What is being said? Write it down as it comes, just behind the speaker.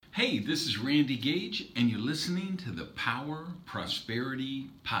Hey, this is Randy Gage, and you're listening to the Power Prosperity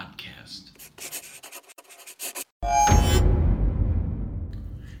Podcast.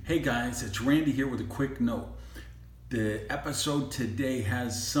 Hey guys, it's Randy here with a quick note. The episode today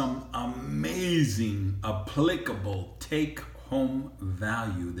has some amazing, applicable take-home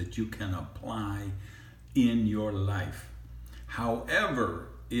value that you can apply in your life. However,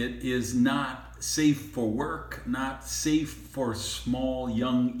 it is not safe for work, not safe for small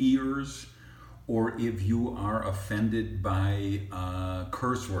young ears, or if you are offended by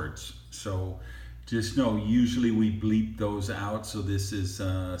curse words. So just know, usually we bleep those out, so this is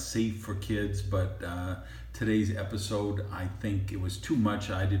safe for kids, but today's episode, I think it was too much.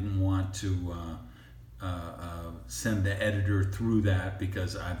 I didn't want to send the editor through that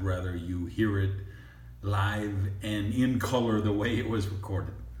because I'd rather you hear it live and in color the way it was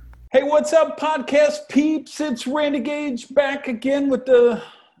recorded. Hey, what's up, podcast peeps? It's Randy Gage back again with the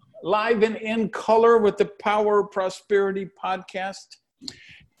live and in color with the Power Prosperity Podcast.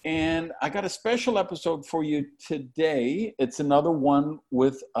 And I got a special episode for you today. It's another one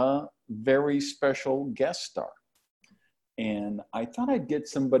with a very special guest star. And I thought I'd get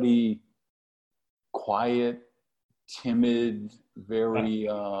somebody quiet, timid, very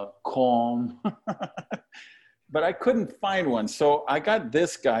calm. But I couldn't find one, so I got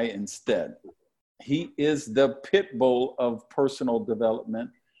this guy instead. He is the pit bull of personal development.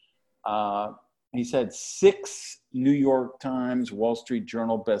 He's had 6 New York Times, Wall Street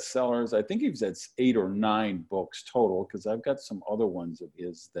Journal bestsellers. I think he's had 8 or 9 books total, because I've got some other ones of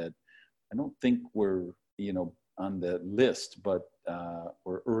his that I don't think were, on the list, but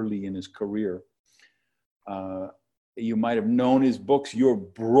were early in his career. You might have known his books. You're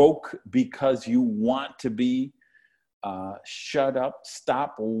Broke Because You Want to Be. Shut Up,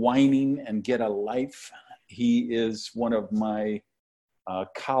 Stop Whining, and Get a Life. He is one of my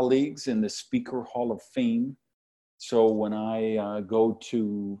colleagues in the Speaker Hall of Fame. So when I go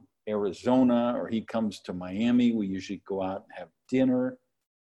to Arizona or he comes to Miami, we usually go out and have dinner.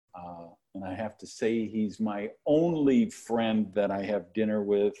 And I have to say, he's my only friend that I have dinner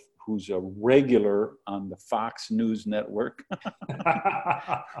with who's a regular on the Fox News Network.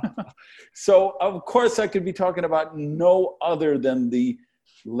 So, of course, I could be talking about no other than the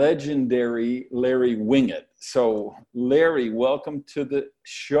legendary Larry Winget. So, Larry, welcome to the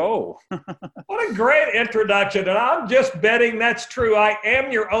show. What a great introduction. And I'm just betting that's true. I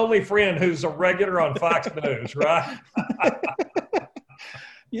am your only friend who's a regular on Fox News, right?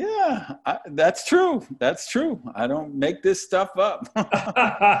 Yeah, that's true. That's true. I don't make this stuff up.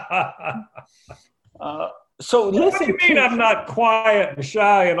 So listen. What do you mean I'm not quiet and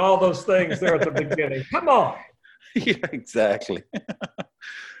shy and all those things there at the beginning? Come on. Yeah, exactly.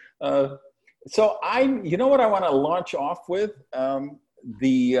 So you know what I want to launch off with?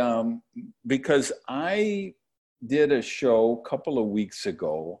 Because I did a show a couple of weeks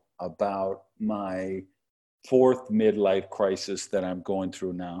ago about my 4th midlife crisis that I'm going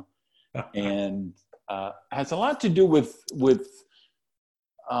through now, and has a lot to do with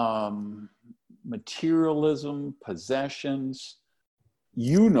materialism, possessions.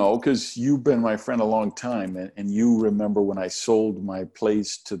 Because you've been my friend a long time, and you remember when I sold my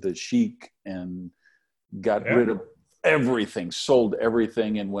place to the sheik and got rid of everything, sold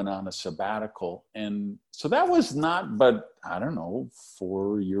everything, and went on a sabbatical. And so that was not, but I don't know,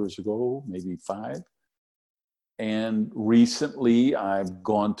 4 years ago, maybe 5. And recently I've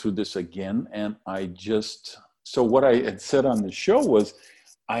gone through this again, and so what I had said on the show was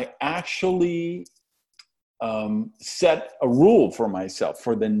I actually set a rule for myself.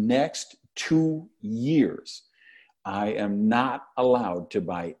 For the next 2 years, I am not allowed to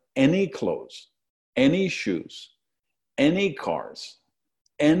buy any clothes, any shoes, any cars,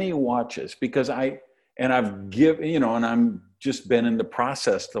 any watches, because I've given, and I'm just been in the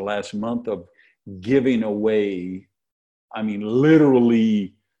process the last month of giving away,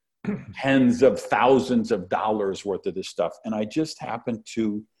 literally tens of thousands of dollars worth of this stuff. And I just happened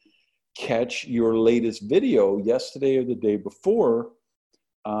to catch your latest video yesterday or the day before,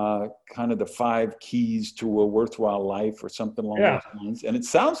 kind of the 5 keys to a worthwhile life or something along those lines. And it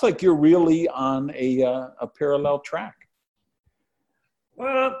sounds like you're really on a parallel track.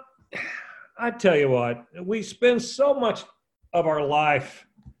 Well, I tell you what, we spend so much of our life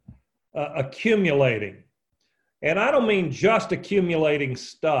accumulating. And I don't mean just accumulating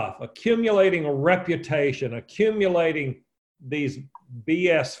stuff, accumulating a reputation, accumulating these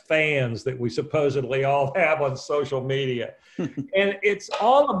BS fans that we supposedly all have on social media. And it's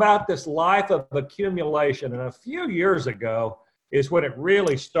all about this life of accumulation. And a few years ago is when it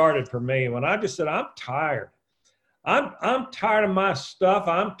really started for me, when I just said, I'm tired. I'm tired of my stuff.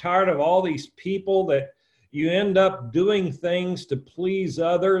 I'm tired of all these people that you end up doing things to please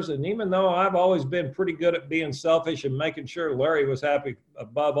others. And even though I've always been pretty good at being selfish and making sure Larry was happy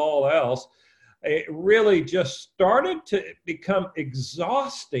above all else, it really just started to become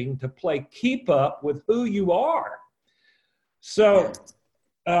exhausting to play keep up with who you are. So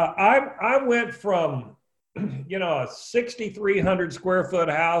I went from, a 6,300 square foot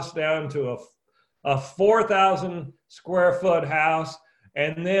house down to a 4,000 square foot house.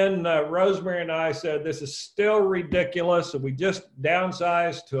 And then Rosemary and I said, this is still ridiculous. So we just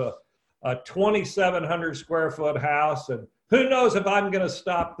downsized to a 2,700 square foot house. And who knows if I'm going to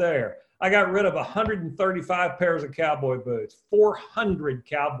stop there. I got rid of 135 pairs of cowboy boots, 400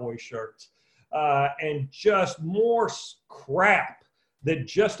 cowboy shirts, and just more crap that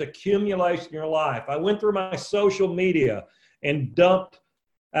just accumulates in your life. I went through my social media and dumped,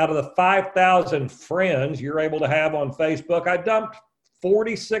 out of the 5,000 friends you're able to have on Facebook, I dumped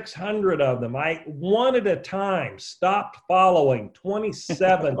 4,600 of them. I, one at a time, stopped following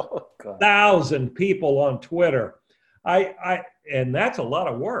 27,000 people on Twitter. And that's a lot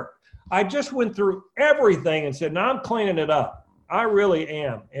of work. I just went through everything and said, now I'm cleaning it up. I really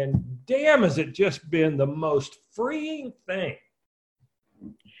am. And damn, has it just been the most freeing thing.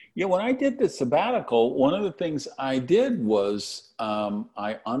 Yeah, when I did the sabbatical, one of the things I did was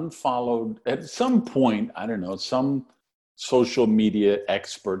I unfollowed, at some point, I don't know, some social media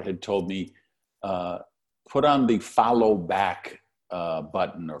expert had told me, put on the follow back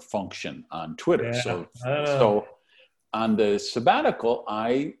button or function on Twitter. Yeah, so on the sabbatical,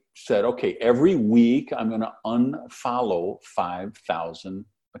 I said, okay, every week I'm going to unfollow 5,000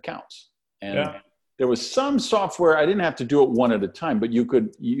 accounts. And there was some software, I didn't have to do it one at a time, but you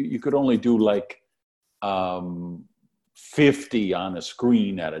could only do like 50 on a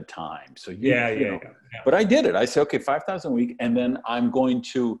screen at a time. So But I did it. I said, okay, 5,000 a week. And then I'm going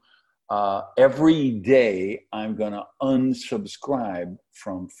to, every day, I'm going to unsubscribe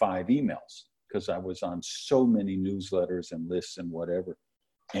from 5 emails because I was on so many newsletters and lists and whatever.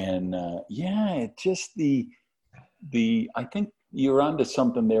 And it just I think you're onto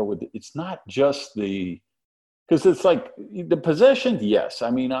something there with, it's not just because it's like the possessions, yes. I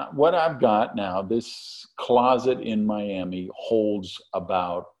mean, what I've got now, this closet in Miami holds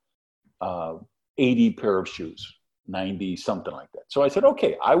about 80 pair of shoes, 90, something like that. So I said,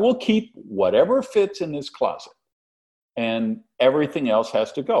 okay, I will keep whatever fits in this closet and everything else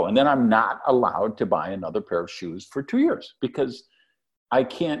has to go. And then I'm not allowed to buy another pair of shoes for 2 years because I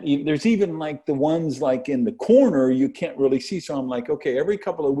can't even, there's even like the ones like in the corner you can't really see. So I'm like, okay, every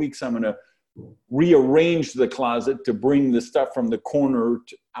couple of weeks I'm going to rearrange the closet to bring the stuff from the corner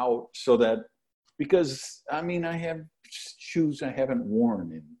out so that, because I mean, I have shoes I haven't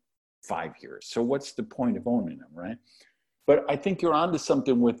worn in 5 years. So what's the point of owning them, right? But I think you're onto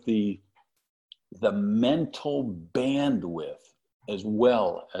something with the mental bandwidth as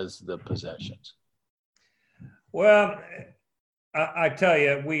well as the possessions. Well, I tell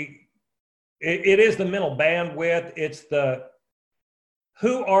you, it is the mental bandwidth. It's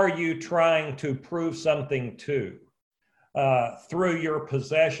who are you trying to prove something to through your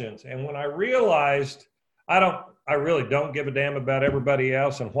possessions? And when I realized I really don't give a damn about everybody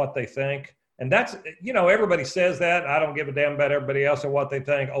else and what they think. And that's, everybody says that. I don't give a damn about everybody else and what they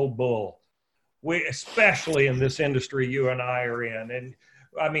think. Old bull. Especially in this industry you and I are in. And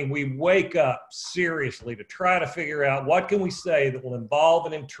I mean, we wake up seriously to try to figure out what can we say that will involve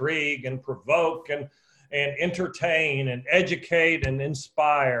and intrigue and provoke and entertain and educate and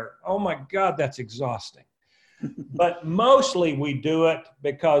inspire. Oh my God, that's exhausting. But mostly we do it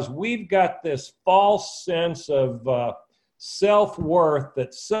because we've got this false sense of self-worth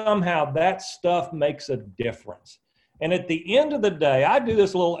that somehow that stuff makes a difference. And at the end of the day, I do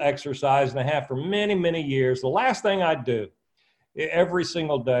this little exercise and I have for many, many years. The last thing I do every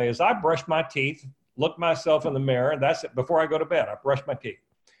single day is I brush my teeth, look myself in the mirror, and that's it. Before I go to bed, I brush my teeth.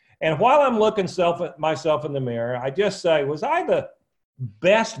 And while I'm looking myself in the mirror, I just say, was I the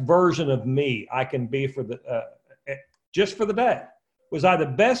best version of me I can be for just for the day? Was I the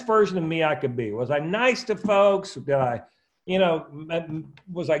best version of me I could be? Was I nice to folks? Did I,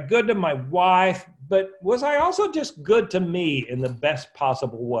 was I good to my wife? But was I also just good to me in the best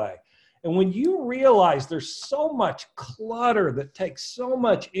possible way? And when you realize there's so much clutter that takes so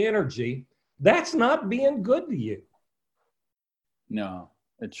much energy, that's not being good to you. No,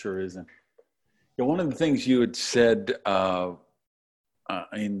 it sure isn't. One of the things you had said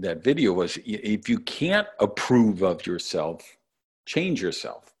in that video was, if you can't approve of yourself, change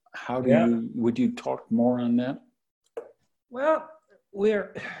yourself. Would you talk more on that? Well, I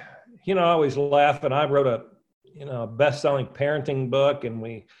always laugh, and I wrote a best-selling parenting book,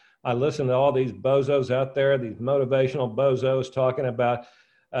 and I listen to all these bozos out there, these motivational bozos talking about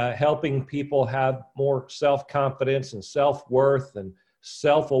helping people have more self-confidence and self-worth and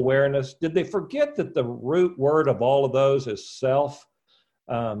self-awareness. Did they forget that the root word of all of those is self?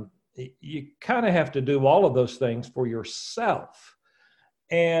 You kind of have to do all of those things for yourself.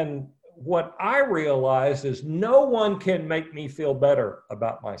 And what I realized is no one can make me feel better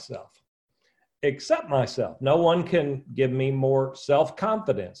about myself except myself. No one can give me more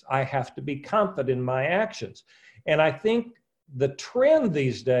self-confidence. I have to be confident in my actions. And I think the trend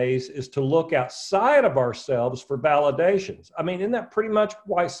these days is to look outside of ourselves for validations. I mean, isn't that pretty much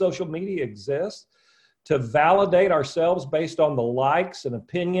why social media exists? To validate ourselves based on the likes and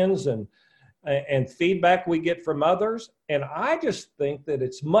opinions and feedback we get from others. And I just think that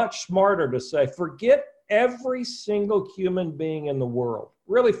it's much smarter to say, forget every single human being in the world.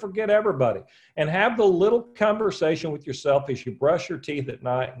 Really forget everybody. And have the little conversation with yourself as you brush your teeth at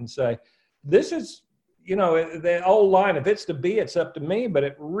night and say, this is, the old line, if it's to be, it's up to me. But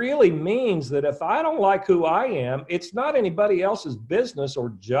it really means that if I don't like who I am, it's not anybody else's business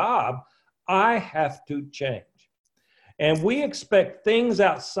or job. I have to change. And we expect things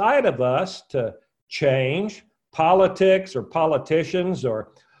outside of us to change, politics or politicians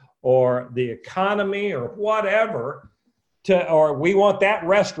or the economy or whatever, or we want that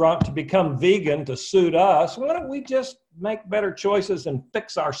restaurant to become vegan to suit us. Why don't we just make better choices and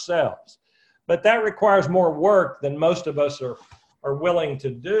fix ourselves? But that requires more work than most of us are willing to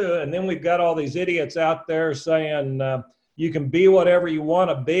do. And then we've got all these idiots out there saying you can be whatever you want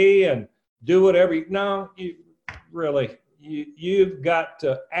to be and do whatever you've got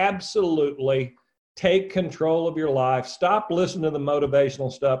to absolutely take control of your life. Stop listening to the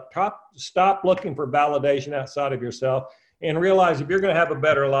motivational stuff. Stop looking for validation outside of yourself, and realize if you're going to have a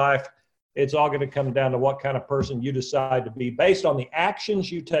better life, it's all going to come down to what kind of person you decide to be based on the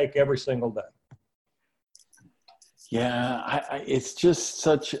actions you take every single day. Yeah, it's just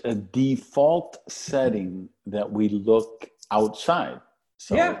such a default setting that we look outside.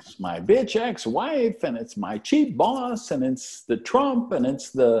 So yeah. It's my bitch ex-wife, and it's my cheap boss, and it's the Trump, and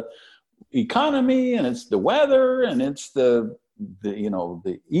it's the economy, and it's the weather, and it's the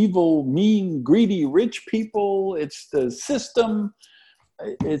evil, mean, greedy, rich people. It's the system.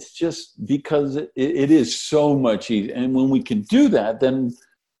 It's just because it is so much easier. And when we can do that, then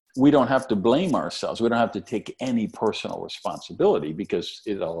we don't have to blame ourselves. We don't have to take any personal responsibility because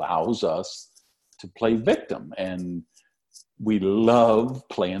it allows us to play victim. And we love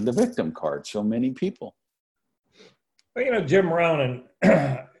playing the victim card, so many people. Well, Jim Rohn,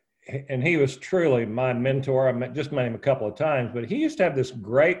 and he was truly my mentor. I just met him a couple of times, but he used to have this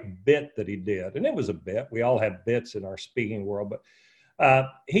great bit that he did. And it was a bit. We all have bits in our speaking world, but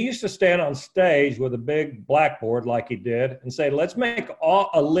he used to stand on stage with a big blackboard like he did and say, let's make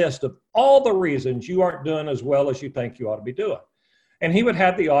a list of all the reasons you aren't doing as well as you think you ought to be doing. And he would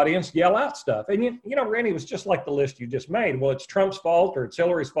have the audience yell out stuff. And, Randy, was just like the list you just made. Well, it's Trump's fault, or it's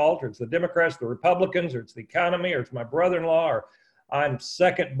Hillary's fault, or it's the Democrats, the Republicans, or it's the economy, or it's my brother-in-law, or I'm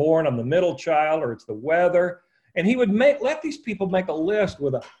second born, I'm the middle child, or it's the weather. And he would let these people make a list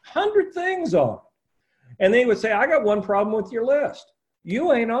with 100 things on it. And then he would say, I got one problem with your list.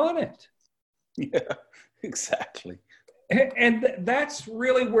 You ain't on it. Yeah, exactly. And that's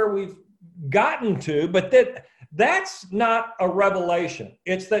really where we've gotten to, but that's not a revelation.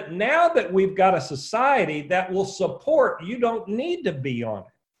 It's that now that we've got a society that will support, you don't need to be on it.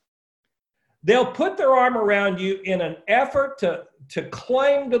 They'll put their arm around you in an effort to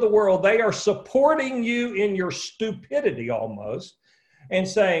claim to the world they are supporting you in your stupidity almost, and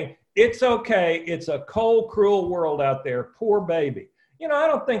saying, it's okay, it's a cold, cruel world out there, poor baby. I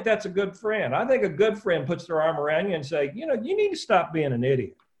don't think that's a good friend. I think a good friend puts their arm around you and say, you need to stop being an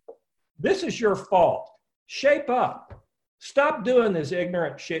idiot. This is your fault. Shape up. Stop doing this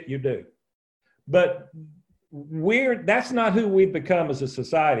ignorant shit you do. But that's not who we've become as a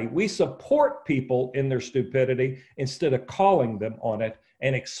society. We support people in their stupidity instead of calling them on it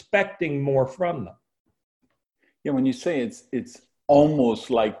and expecting more from them. Yeah, when you say it's almost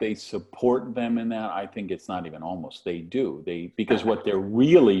like they support them in that, I think it's not even almost. They do. Because what they're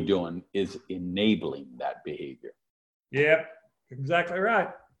really doing is enabling that behavior. Yeah, exactly right.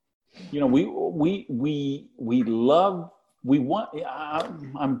 I'm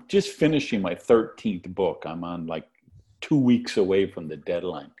just finishing my 13th book. I'm on like 2 weeks away from the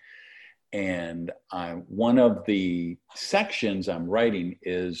deadline. And one of the sections I'm writing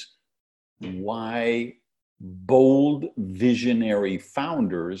is why bold, visionary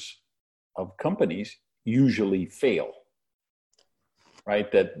founders of companies usually fail.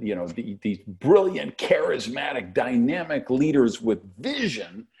 right? That, these brilliant, charismatic, dynamic leaders with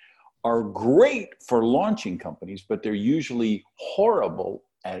vision are great for launching companies, but they're usually horrible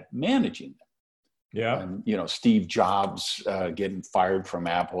at managing them. Yeah. And, Steve Jobs getting fired from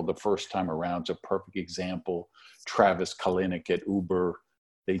Apple the first time around is a perfect example. Travis Kalanick at Uber,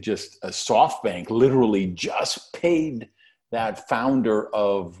 SoftBank literally just paid that founder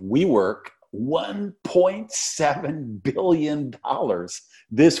of WeWork $1.7 billion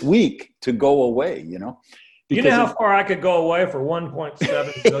this week to go away, You know how far I could go away for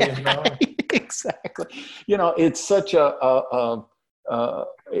 $1.7 billion? Exactly. It's such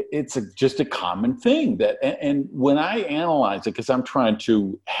just a common thing and when I analyze it, because I'm trying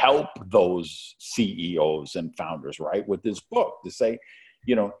to help those CEOs and founders, right, with this book to say,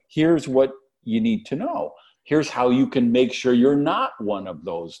 here's what you need to know. Here's how you can make sure you're not one of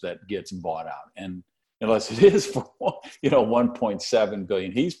those that gets bought out. And unless it is for, 1.7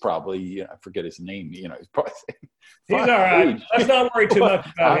 billion, he's probably, I forget his name, he's probably saying, he's all right. Let's not worry too much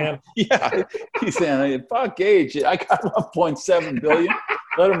about him. Yeah. He's saying, fuck age. I got 1.7 billion.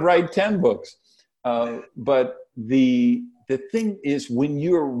 Let him write 10 books. But the thing is, when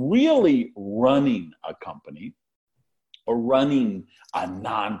you're really running a company or running a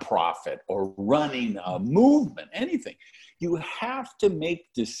nonprofit or running a movement, anything, you have to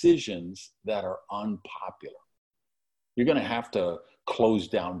make decisions that are unpopular. You're going to have to close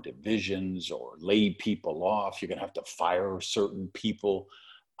down divisions or lay people off. You're going to have to fire certain people.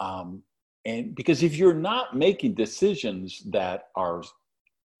 And because if you're not making decisions that are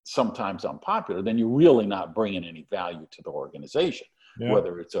sometimes unpopular, then you're really not bringing any value to the organization,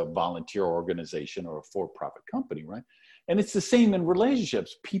 whether it's a volunteer organization or a for-profit company, right? And it's the same in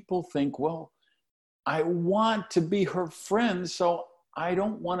relationships. People think, well, I want to be her friend, so I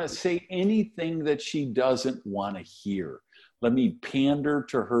don't want to say anything that she doesn't want to hear. Let me pander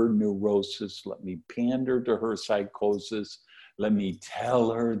to her neurosis. Let me pander to her psychosis. Let me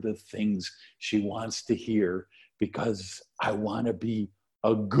tell her the things she wants to hear because I want to be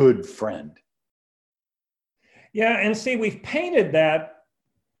a good friend. Yeah, and see, we've painted that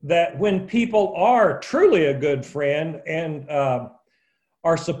when people are truly a good friend and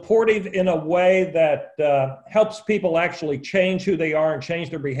are supportive in a way that helps people actually change who they are and change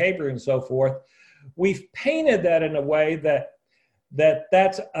their behavior and so forth, we've painted that in a way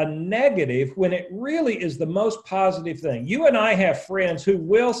that's a negative when it really is the most positive thing. You and I have friends who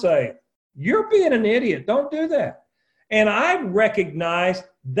will say, "You're being an idiot. Don't do that." And I recognize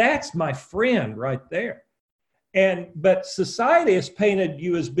that's my friend right there. But society has painted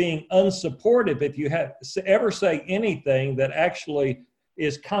you as being unsupportive if you ever say anything that actually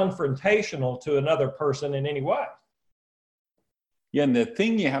is confrontational to another person in any way. Yeah, and the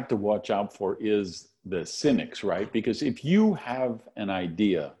thing you have to watch out for is the cynics, right? Because if you have an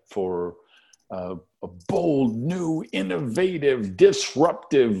idea for a bold, new, innovative,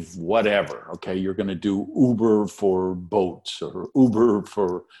 disruptive, whatever, okay, you're going to do Uber for boats or Uber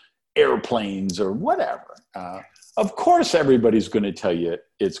for airplanes or whatever. Of course, everybody's going to tell you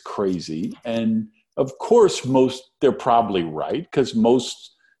it's crazy. And of course, they're probably right because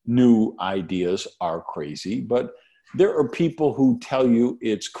most new ideas are crazy. But there are people who tell you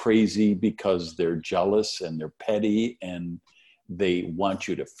it's crazy because they're jealous and they're petty and they want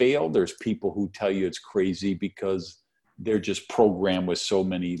you to fail. There's people who tell you it's crazy because they're just programmed with so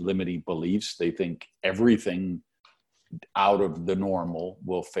many limiting beliefs. They think everything out of the normal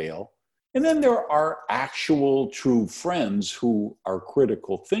will fail. And then there are actual true friends who are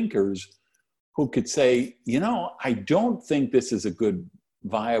critical thinkers who could say, I don't think this is a good,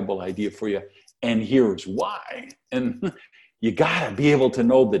 viable idea for you. And here's why. And you got to be able to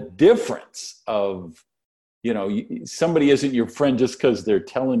know the difference of, somebody isn't your friend just because they're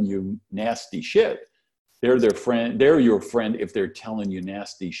telling you nasty shit. They're their friend. They're your friend if they're telling you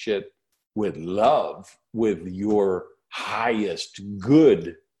nasty shit with love, with your highest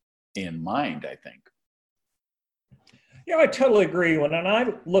good in mind, I think. Yeah, I totally agree. When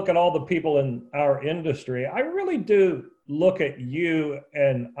I look at all the people in our industry, I really do look at you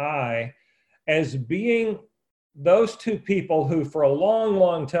and I as being those two people who for a long,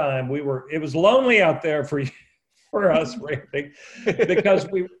 long time it was lonely out there for us, Randy, because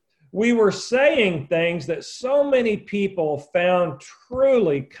we were saying things that so many people found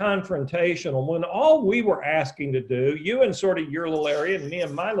truly confrontational when all we were asking to do, you in sort of your little area and me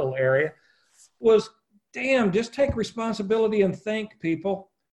in my little area, was, damn, just take responsibility and think,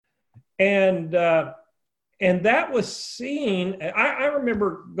 people. And that was seen. I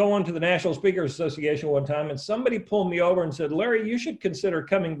remember going to the National Speakers Association one time and somebody pulled me over and said, "Larry, you should consider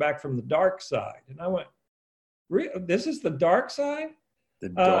coming back from the dark side." And I went, "This is the dark side?" The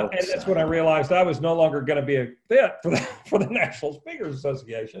dark and that's side. when I realized I was no longer going to be a fit for the National Speakers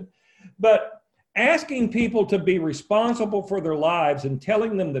Association. But asking people to be responsible for their lives and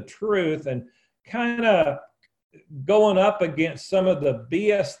telling them the truth and kind of going up against some of the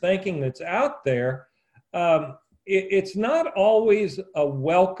BS thinking that's out there, it's not always a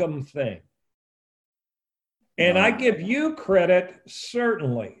welcome thing. And I give you credit,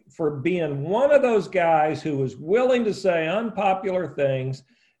 certainly, for being one of those guys who was willing to say unpopular things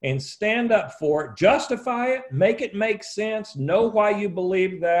and stand up for it, justify it, make it make sense, know why you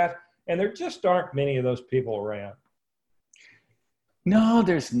believe that. And there just aren't many of those people around. No,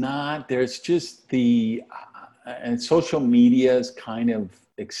 there's not. There's just and social media is kind of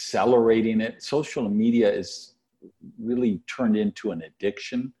accelerating it. Social media is really turned into an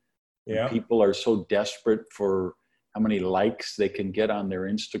addiction. Yeah. People are so desperate for how many likes they can get on their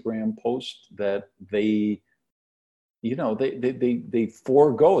Instagram post that they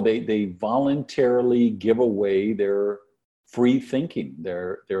forego, they voluntarily give away their free thinking,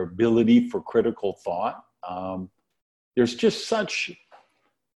 their ability for critical thought. There's just such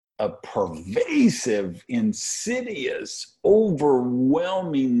a pervasive, insidious,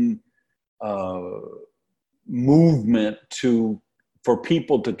 overwhelming movement for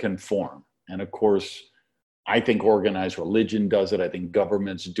people to conform. And of course, I think organized religion does it. I think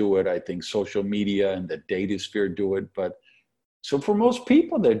governments do it. I think social media and the data sphere do it. But so for most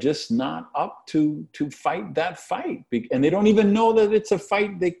people, they're just not up to fight that fight. And they don't even know that it's a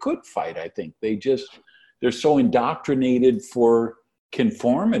fight they could fight, I think. They're so indoctrinated for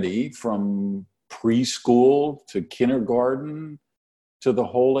conformity from preschool to kindergarten to the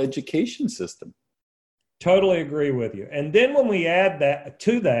whole education system. Totally agree with you. And then when we add that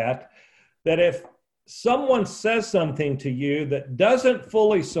if someone says something to you that doesn't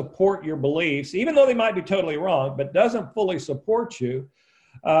fully support your beliefs, even though they might be totally wrong, but doesn't fully support you,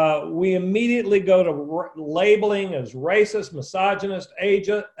 we immediately go to labeling as racist, misogynist,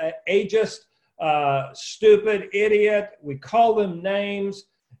 ageist, stupid, idiot. We call them names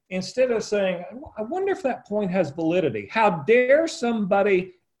instead of saying, I wonder if that point has validity. How dare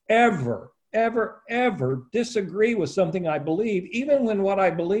somebody ever disagree with something I believe, even when what I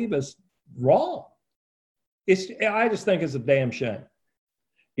believe is wrong? I just think it's a damn shame.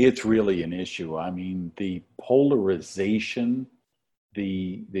 It's really an issue. I mean, the polarization,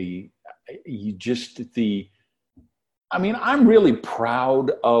 I'm really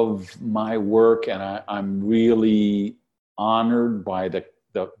proud of my work, and I'm really honored by the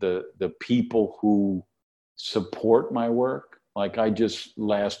people who support my work. Like I just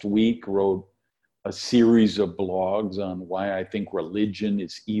last week wrote a series of blogs on why I think religion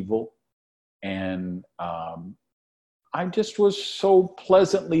is evil. And I just was so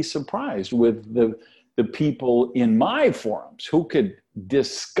pleasantly surprised with the people in my forums who could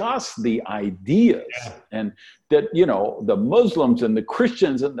discuss the ideas. Yeah. And that, the Muslims and the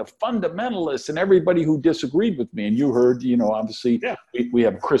Christians and the fundamentalists and everybody who disagreed with me. And you heard, obviously, yeah. we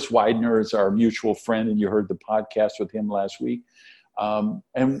have Chris Widener as our mutual friend, and you heard the podcast with him last week. And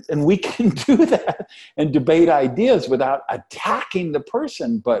we can do that and debate ideas without attacking the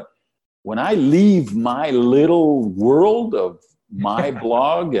person. But when I leave my little world of my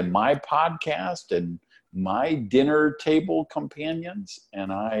blog and my podcast and my dinner table companions,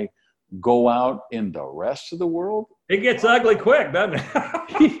 and I go out in the rest of the world, it gets ugly quick, doesn't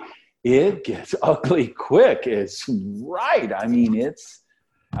it? It gets ugly quick. It's right. I mean,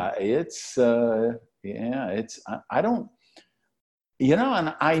 I don't,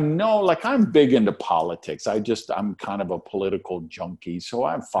 and I know, like, I'm big into politics. I'm kind of a political junkie. So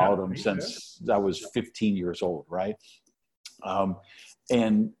I've followed them since I was 15 years old, right?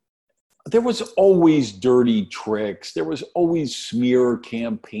 And there was always dirty tricks. There was always smear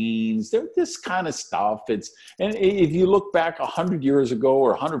campaigns. This kind of stuff. And if you look back 100 years ago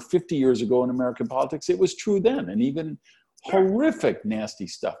or 150 years ago in American politics, it was true then, and even horrific, nasty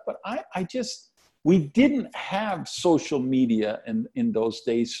stuff. But we didn't have social media in those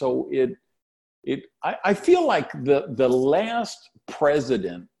days. So I feel like the last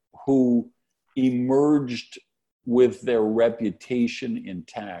president who emerged with their reputation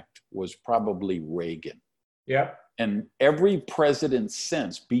intact was probably Reagan. Yeah. And every president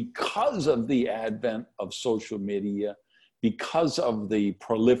since, because of the advent of social media, because of the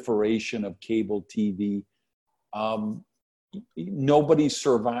proliferation of cable TV, nobody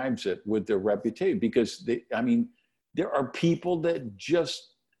survives it with their reputation, because there are people that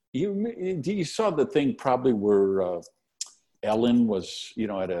just, you saw the thing probably where Ellen was,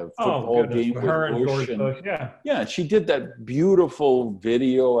 at a football game with Bush. Bush. Yeah, she did that beautiful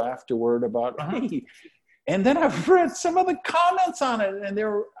video afterward about, hey, And then I've read some of the comments on it, and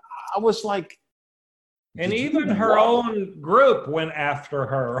I was like, and even her own group went after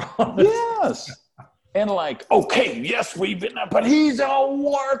her. Yes. And like, okay, yes, we've been, but he's a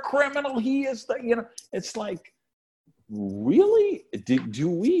war criminal. He is the, it's like, really? Do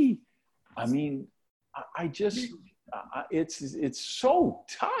we? I mean, it's so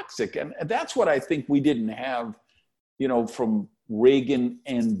toxic. And that's what I think we didn't have, from Reagan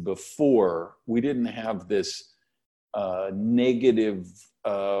and before. We didn't have this negative,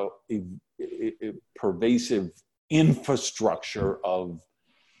 pervasive infrastructure of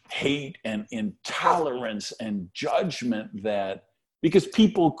hate and intolerance and judgment, that because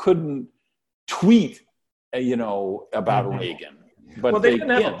people couldn't tweet, about Reagan. But they didn't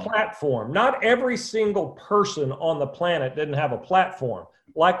have a platform. Not every single person on the planet didn't have a platform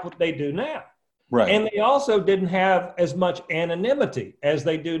like what they do now. Right. And they also didn't have as much anonymity as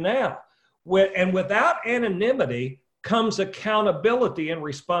they do now. And without anonymity comes accountability and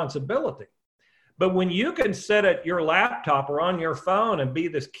responsibility. But when you can sit at your laptop or on your phone and be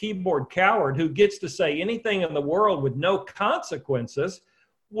this keyboard coward who gets to say anything in the world with no consequences,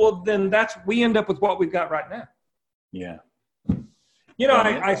 well, then we end up with what we've got right now. Yeah.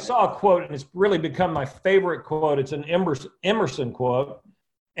 I saw a quote, and it's really become my favorite quote. It's an Emerson quote.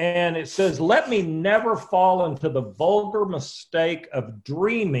 And it says, "Let me never fall into the vulgar mistake of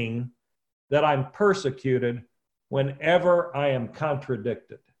dreaming that I'm persecuted whenever I am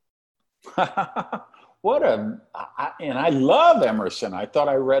contradicted." And I love Emerson. I thought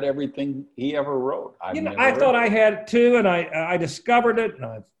I read everything he ever wrote. I thought I had too, and I discovered it, and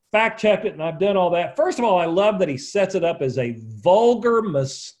I fact-checked it, and I've done all that. First of all, I love that he sets it up as a vulgar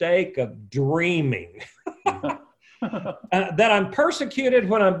mistake of dreaming. That I'm persecuted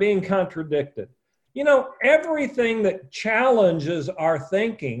when I'm being contradicted. Everything that challenges our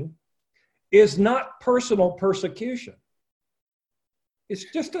thinking is not personal persecution. It's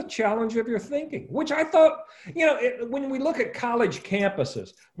just a challenge of your thinking, which I thought, when we look at college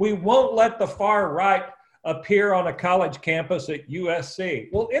campuses, we won't let the far right appear on a college campus at USC.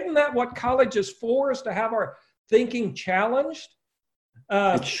 Well, isn't that what college is for, is to have our thinking challenged?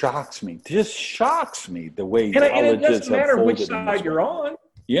 It shocks me. It just shocks me the way colleges and it doesn't matter which side you're on.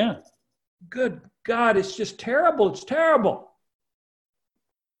 Yeah. Good God, it's just terrible. It's terrible.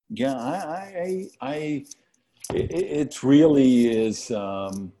 Yeah, it really is.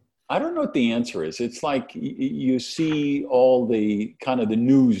 I don't know what the answer is. It's like you see all the kind of the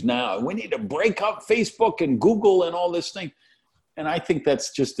news now. We need to break up Facebook and Google and all this thing. And I think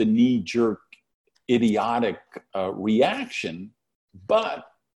that's just a knee-jerk, idiotic reaction, but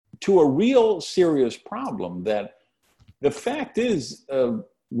to a real serious problem. That the fact is,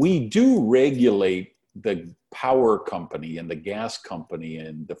 we do regulate the power company and the gas company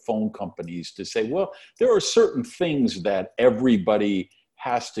and the phone companies to say, well, there are certain things that everybody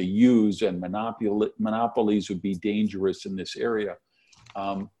has to use, and monopolies would be dangerous in this area.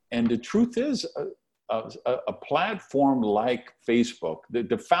 And the truth is, a platform like Facebook,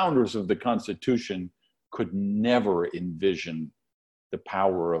 the founders of the Constitution could never envision the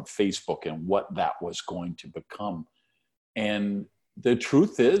power of Facebook and what that was going to become. And the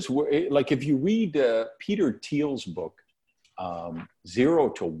truth is, like if you read Peter Thiel's book, 0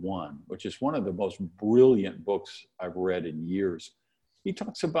 to 1, which is one of the most brilliant books I've read in years, he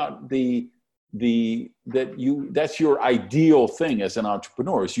talks about that's your ideal thing as an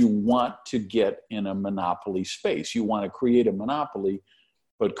entrepreneur, is you want to get in a monopoly space. You want to create a monopoly,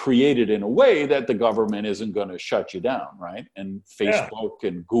 but create it in a way that the government isn't going to shut you down, right? And Facebook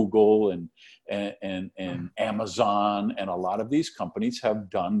and Google and Amazon and a lot of these companies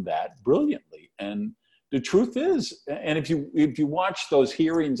have done that brilliantly. And the truth is, and if you watch those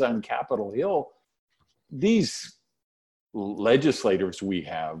hearings on Capitol Hill, these legislators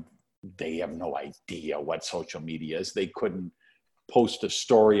they have no idea what social media is. They couldn't post a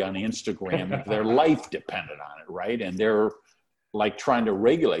story on Instagram if their life depended on it, right? And they're like trying to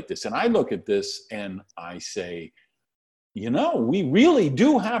regulate this. And I look at this and I say, we really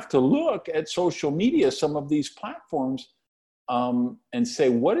do have to look at social media, some of these platforms, and say,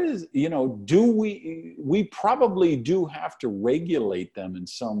 what is, we probably do have to regulate them in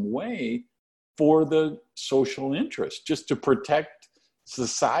some way for the social interest, just to protect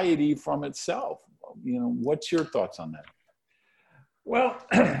society from itself. What's your thoughts on that? Well,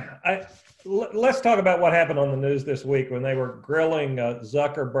 let's talk about what happened on the news this week when they were grilling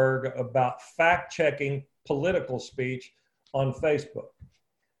Zuckerberg about fact-checking political speech on Facebook.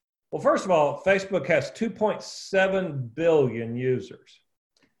 Well, first of all, Facebook has 2.7 billion users.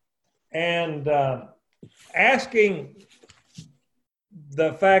 And asking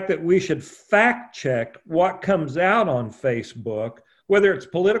the fact that we should fact check what comes out on Facebook, whether it's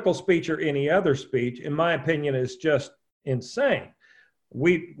political speech or any other speech, in my opinion, is just insane.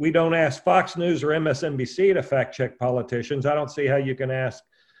 We don't ask Fox News or MSNBC to fact check politicians. I don't see how you can ask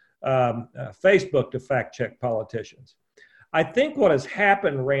Facebook to fact check politicians. I think what has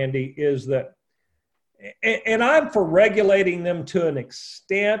happened, Randy, is that, and I'm for regulating them to an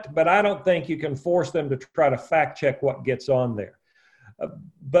extent, but I don't think you can force them to try to fact check what gets on there.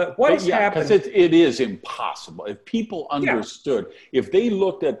 But what has happened? Because it is impossible. If people understood, if they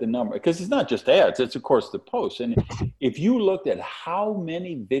looked at the number, because it's not just ads, it's of course the posts. And if you looked at how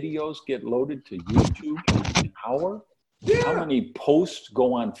many videos get loaded to YouTube in an hour, how many posts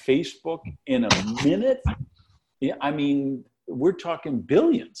go on Facebook in a minute, I mean, we're talking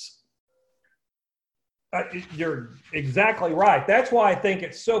billions. You're exactly right. That's why I think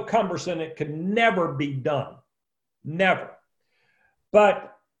it's so cumbersome. It could never be done. Never.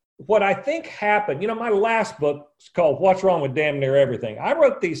 But what I think happened, my last book is called What's Wrong with Damn Near Everything. I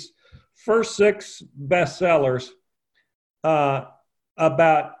wrote these first 6 bestsellers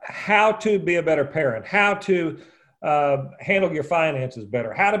about how to be a better parent, how to handle your finances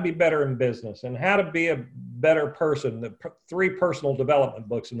better, how to be better in business, and how to be a better person, the 3 personal development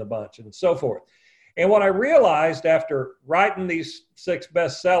books in the bunch, and so forth. And what I realized after writing these 6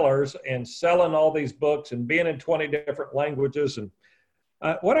 bestsellers and selling all these books and being in 20 different languages, and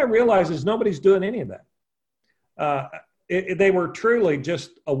what I realized is nobody's doing any of that. They were truly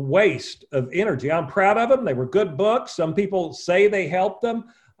just a waste of energy. I'm proud of them. They were good books. Some people say they helped them.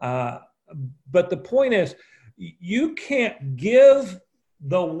 But the point is, you can't give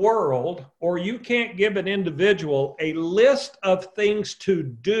the world, or you can't give an individual a list of things to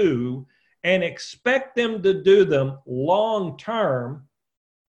do and expect them to do them long term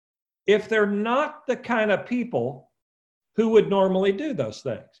if they're not the kind of people who would normally do those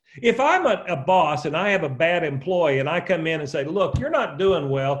things. If I'm a boss and I have a bad employee and I come in and say, look, you're not doing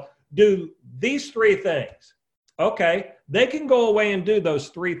well, do these 3 things. Okay, they can go away and do those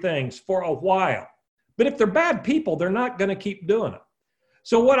 3 things for a while. But if they're bad people, they're not going to keep doing it.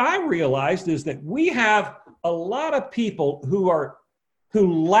 So what I realized is that we have a lot of people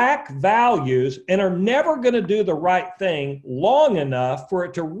who lack values and are never going to do the right thing long enough for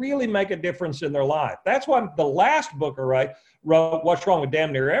it to really make a difference in their life. That's why the last book I wrote, What's Wrong with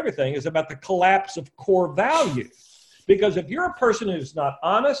Damn Near Everything, is about the collapse of core values. Because if you're a person who's not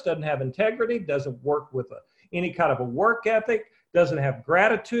honest, doesn't have integrity, doesn't work with any kind of a work ethic, doesn't have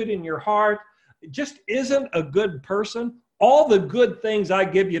gratitude in your heart, just isn't a good person, all the good things I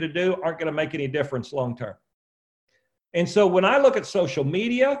give you to do aren't going to make any difference long term. And so when I look at social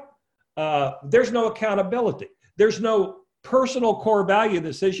media, there's no accountability. There's no personal core value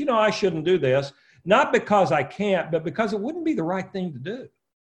that says, I shouldn't do this, not because I can't, but because it wouldn't be the right thing to do.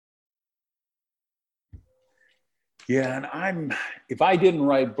 Yeah, and if I didn't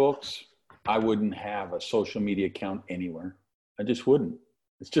write books, I wouldn't have a social media account anywhere. I just wouldn't.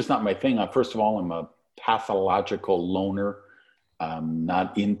 It's just not my thing. First of all, I'm a pathological loner. I'm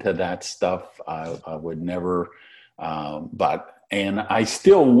not into that stuff. I would never... and I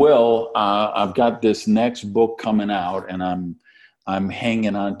still will. I've got this next book coming out, and I'm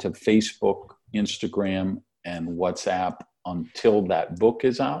hanging on to Facebook, Instagram, and WhatsApp until that book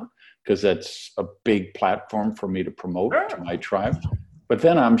is out, because that's a big platform for me to promote to my tribe. But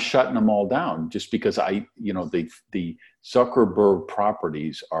then I'm shutting them all down just because the Zuckerberg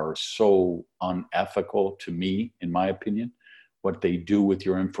properties are so unethical to me, in my opinion. What they do with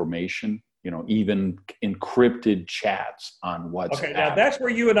your information. Even encrypted chats on WhatsApp. Okay, now that's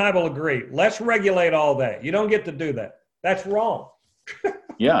where you and I will agree. Let's regulate all that. You don't get to do that. That's wrong.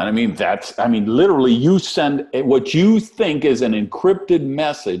 Yeah, literally you send what you think is an encrypted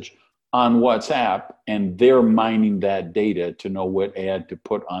message on WhatsApp, and they're mining that data to know what ad to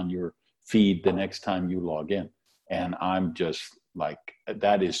put on your feed the next time you log in. And I'm just like,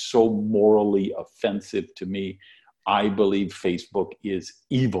 that is so morally offensive to me. I believe Facebook is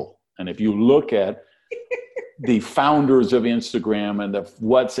evil. And if you look at the founders of Instagram and the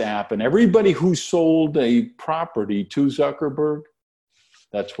WhatsApp and everybody who sold a property to Zuckerberg,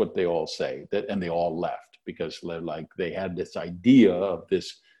 that's what they all say. And they all left because they had this idea of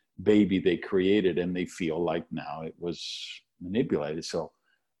this baby they created, and they feel like now it was manipulated. So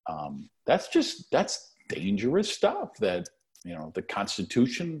that's dangerous stuff. That the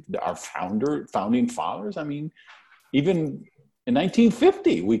Constitution, our founding fathers. Even in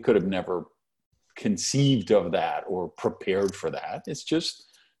 1950, we could have never conceived of that or prepared for that. It's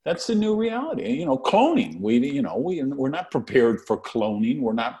just, that's the new reality. Cloning, we're not prepared for cloning.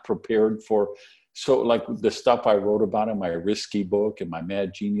 We're not prepared for So like the stuff I wrote about in my Risky book and my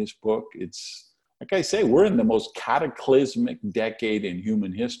Mad Genius book, it's like I say, we're in the most cataclysmic decade in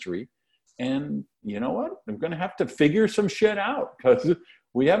human history. And you know what? We're going to have to figure some shit out because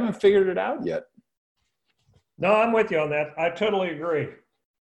we haven't figured it out yet. No, I'm with you on that. I totally agree.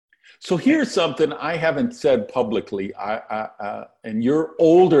 So here's something I haven't said publicly, and you're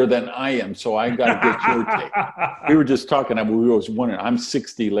older than I am, so I got to get your take. We were just talking, we was wondering, I'm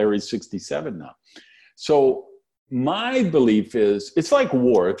 60, Larry's 67 now. So my belief is, it's like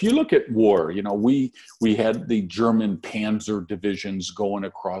war. If you look at war, you know, we had the German panzer divisions going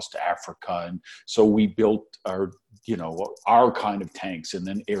across to Africa, and so we built our kind of tanks and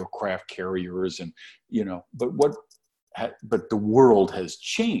then aircraft carriers, and, you know, but the world has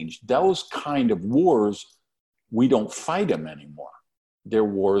changed. Those kind of wars, we don't fight them anymore. They're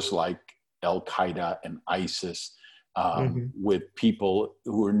wars like Al-Qaeda and ISIS, with people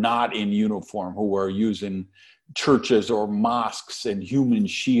who are not in uniform, who are using churches or mosques and human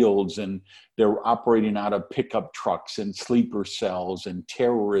shields, and they're operating out of pickup trucks and sleeper cells and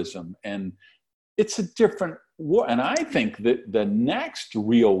terrorism. And it's a different war. And I think that the next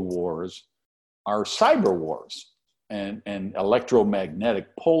real wars are cyber wars. And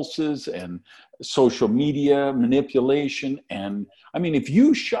electromagnetic pulses and social media manipulation. And I mean, if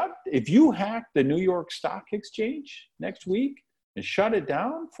you hack the New York Stock Exchange next week and shut it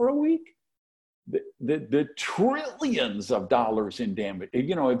down for a week, the trillions of dollars in damage,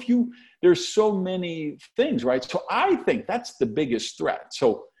 you know, there's so many things, right? So I think that's the biggest threat.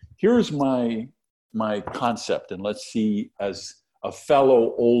 So here's my concept, and let's see, as a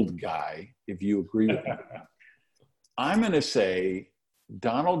fellow old guy, if you agree with me. I'm going to say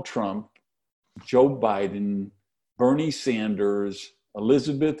Donald Trump, Joe Biden, Bernie Sanders,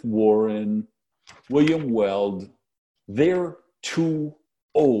 Elizabeth Warren, William Weld, they're too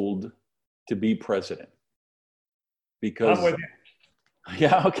old to be president. Because, I'm with you.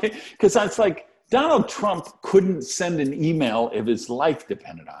 Yeah, okay. Because that's like, Donald Trump couldn't send an email if his life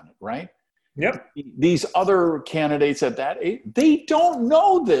depended on it, right? Yep. These other candidates at that age, they don't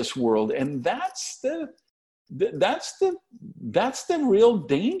know this world. And that's the real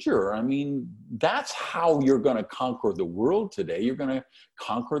danger. I mean, that's how you're going to conquer the world today. You're going to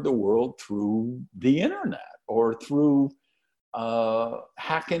conquer the world through the internet or through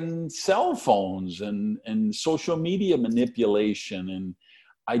hacking cell phones and social media manipulation. And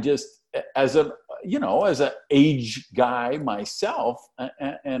I just, as an age guy myself,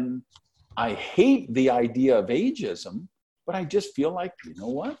 and I hate the idea of ageism, but I just feel like, you know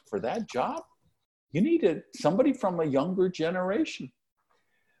what, for that job, you need somebody from a younger generation.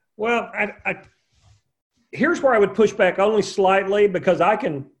 Well, here's where I would push back only slightly, because I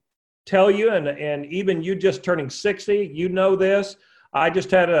can tell you, and even you just turning 60, you know this. I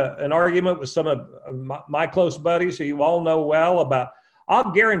just had an argument with some of my close buddies who you all know well about,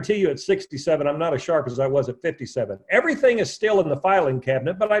 I'll guarantee you at 67, I'm not as sharp as I was at 57. Everything is still in the filing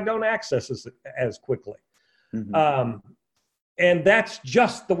cabinet, but I don't access it as quickly. Mm-hmm. And that's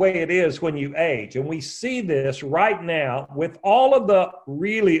just the way it is when you age. And we see this right now with all of the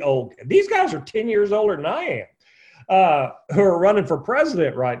really old. These guys are 10 years older than I am, who are running for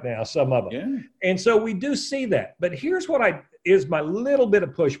president right now, some of them. Yeah. And so we do see that. But here's what is my little bit of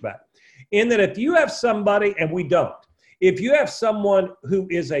pushback, in that if you have somebody, and we don't, if you have someone who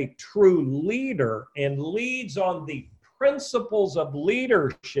is a true leader and leads on the principles of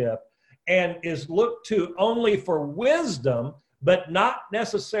leadership and is looked to only for wisdom, but not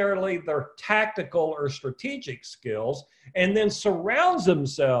necessarily their tactical or strategic skills, and then surrounds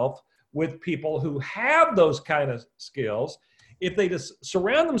himself with people who have those kind of skills, if they just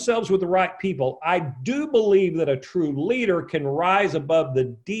surround themselves with the right people, I do believe that a true leader can rise above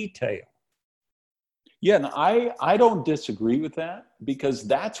the detail. Yeah, and I don't disagree with that, because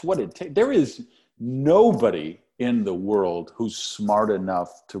that's what it takes. There is nobody in the world who's smart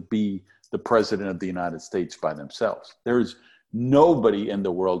enough to be the president of the United States by themselves. There's nobody in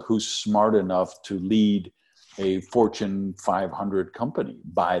the world who's smart enough to lead a Fortune 500 company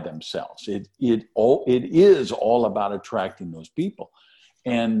by themselves. It is all about attracting those people.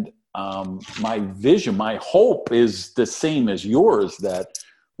 And my vision, my hope is the same as yours, that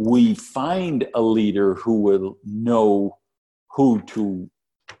we find a leader who will know who to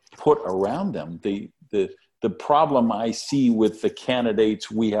put around them. The problem I see with the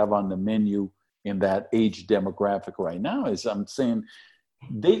candidates we have on the menu in that age demographic right now is, I'm saying,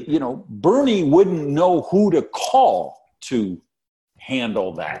 Bernie wouldn't know who to call to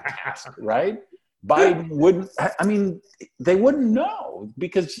handle that task, right? Biden wouldn't, they wouldn't know,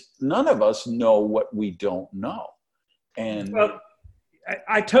 because none of us know what we don't know. And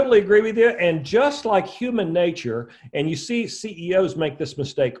I totally agree with you. And just like human nature, and you see CEOs make this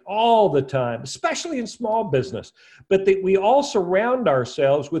mistake all the time, especially in small business, but that we all surround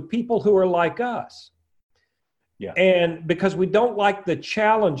ourselves with people who are like us. Yeah. And because we don't like the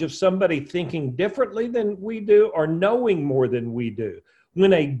challenge of somebody thinking differently than we do or knowing more than we do.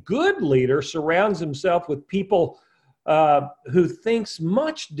 When a good leader surrounds himself with people who thinks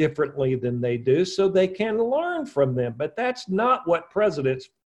much differently than they do, so they can learn from them. But that's not what presidents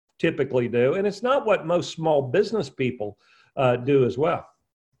typically do, and it's not what most small business people do as well.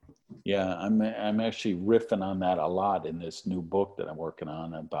 Yeah, I'm actually riffing on that a lot in this new book that I'm working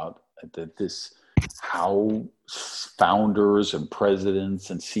on about this, how founders and presidents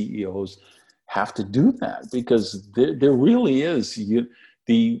and CEOs have to do that, because there really is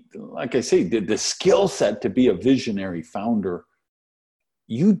like I say, the skill set to be a visionary founder.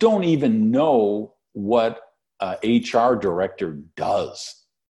 You don't even know what a HR director does.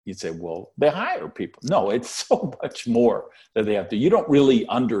 You'd say, well, they hire people. No, it's so much more that they have to. You don't really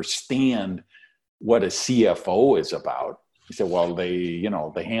understand what a CFO is about. You say, well, they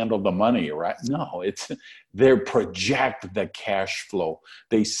handle the money, right? No, they project the cash flow.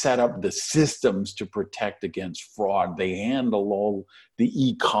 They set up the systems to protect against fraud. They handle all the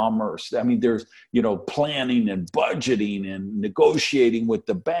e-commerce. I mean, there's, planning and budgeting and negotiating with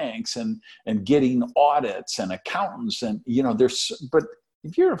the banks and getting audits and accountants. And, but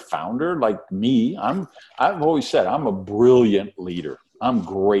if you're a founder like me, I've always said I'm a brilliant leader. I'm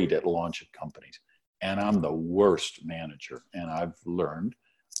great at launching companies. And I'm the worst manager. And I've learned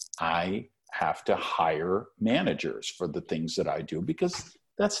I have to hire managers for the things that I do, because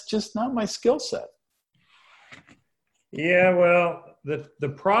that's just not my skill set. Yeah, well, the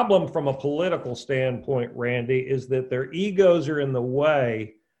problem from a political standpoint, Randy, is that their egos are in the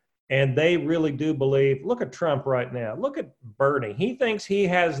way, and they really do believe. Look at Trump right now. Look at Bernie. He thinks he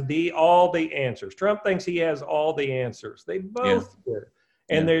has all the answers. Trump thinks he has all the answers. They both do.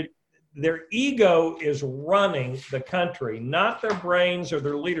 And their ego is running the country, not their brains or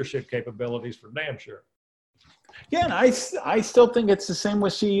their leadership capabilities, for damn sure. Yeah, and I still think it's the same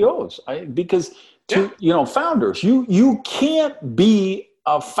with CEOs. Because founders, you can't be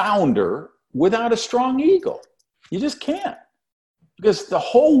a founder without a strong ego. You just can't. Because the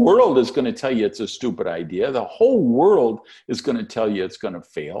whole world is going to tell you it's a stupid idea. The whole world is going to tell you it's going to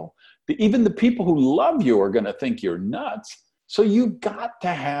fail. Even the people who love you are going to think you're nuts. So you've got to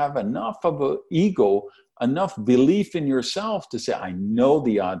have enough of an ego, enough belief in yourself to say, I know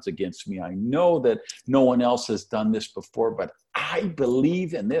the odds against me. I know that no one else has done this before, but I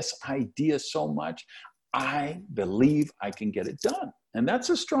believe in this idea so much. I believe I can get it done. And that's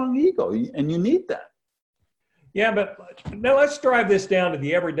a strong ego, and you need that. Yeah, but now let's drive this down to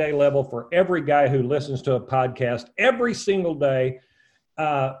the everyday level for every guy who listens to a podcast every single day.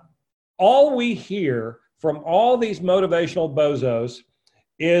 All we hear from all these motivational bozos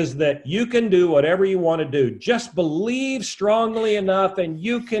is that you can do whatever you want to do. Just believe strongly enough and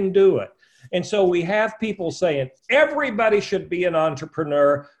you can do it. And so we have people saying everybody should be an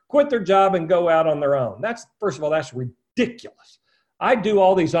entrepreneur, quit their job and go out on their own. First of all, that's ridiculous. I do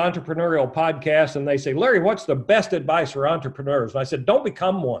all these entrepreneurial podcasts and they say, Larry, what's the best advice for entrepreneurs? And I said, don't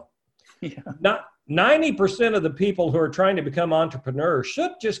become one. Yeah. Not 90% of the people who are trying to become entrepreneurs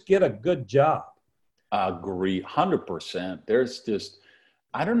should just get a good job. Agree, 100%. There's just,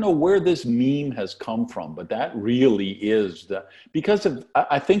 I don't know where this meme has come from, but that really is because of,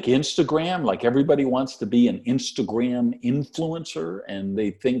 I think Instagram, like everybody wants to be an Instagram influencer, and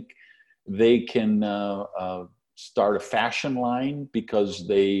they think they can start a fashion line because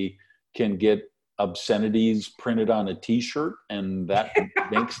they can get obscenities printed on a t-shirt, and that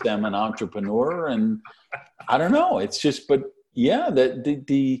makes them an entrepreneur. And I don't know, it's just, but yeah,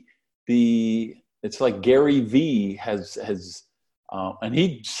 it's like Gary Vee has and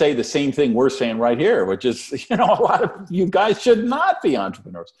he'd say the same thing we're saying right here, which is, a lot of you guys should not be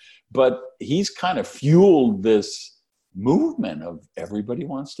entrepreneurs. But he's kind of fueled this movement of everybody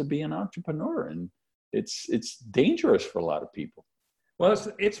wants to be an entrepreneur, and it's dangerous for a lot of people. Well,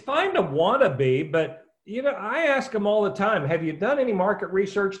 it's fine to want to be, but I ask them all the time, have you done any market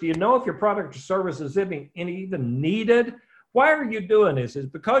research? Do you know if your product or service is even needed? Why are you doing this? Is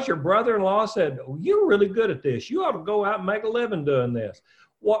it because your brother-in-law said, oh, you're really good at this. You ought to go out and make a living doing this.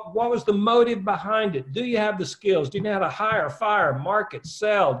 What was the motive behind it? Do you have the skills? Do you know how to hire, fire, market,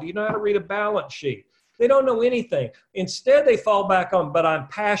 sell? Do you know how to read a balance sheet? They don't know anything. Instead, they fall back on, but I'm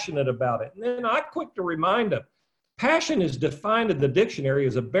passionate about it. And then I quick to remind them, passion is defined in the dictionary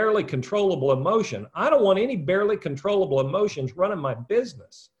as a barely controllable emotion. I don't want any barely controllable emotions running my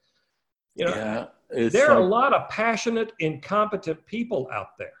business. Yeah. There are a lot of passionate, incompetent people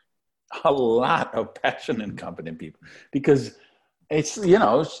out there. A lot of passionate, incompetent people. Because it's,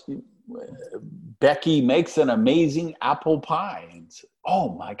 Becky makes an amazing apple pie. And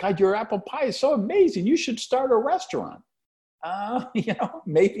oh my God, your apple pie is so amazing. You should start a restaurant.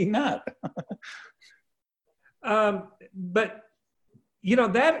 Maybe not. But,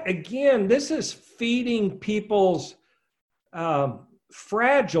 that again, this is feeding people's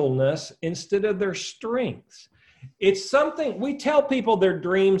fragileness instead of their strengths. It's something we tell people their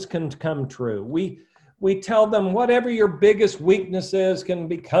dreams can come true. We tell them whatever your biggest weakness is can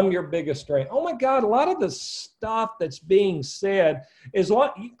become your biggest strength. Oh my God, a lot of the stuff that's being said is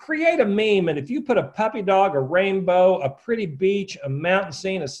you create a meme, and if you put a puppy dog, a rainbow, a pretty beach, a mountain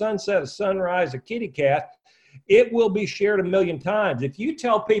scene, a sunset, a sunrise, a kitty cat, it will be shared 1 million times. If you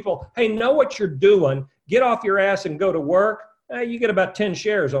tell people, hey, know what you're doing, get off your ass and go to work, you get about 10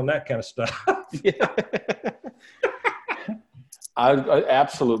 shares on that kind of stuff.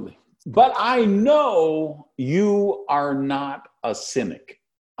 Absolutely. But I know you are not a cynic.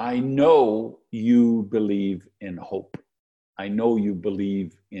 I know you believe in hope. I know you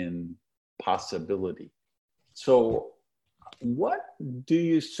believe in possibility. So what do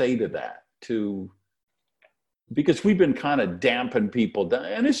you say to that? Because we've been kind of damping people down.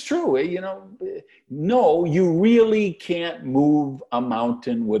 And it's true, no, you really can't move a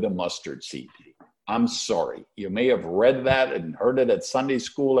mountain with a mustard seed. I'm sorry. You may have read that and heard it at Sunday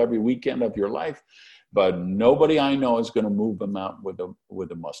school every weekend of your life, but nobody I know is going to move a mountain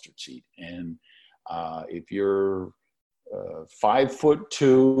with a mustard seed. And if you're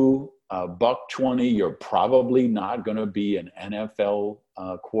 5'2", $120, you're probably not going to be an NFL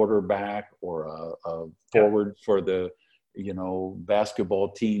quarterback or a forward for the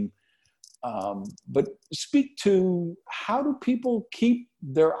basketball team. But speak to, how do people keep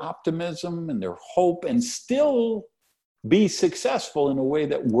their optimism and their hope and still be successful in a way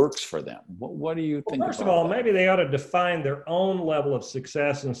that works for them? What do you think? First of all, maybe they ought to define their own level of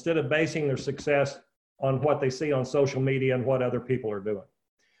success instead of basing their success on what they see on social media and what other people are doing.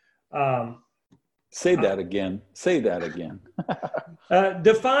 Say that again.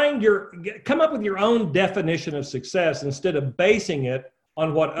 Come up with your own definition of success instead of basing it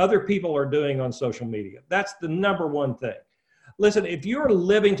on what other people are doing on social media. That's the number one thing. Listen, if you're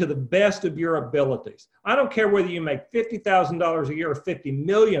living to the best of your abilities, I don't care whether you make $50,000 a year or $50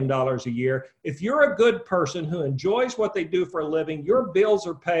 million a year. If you're a good person who enjoys what they do for a living, your bills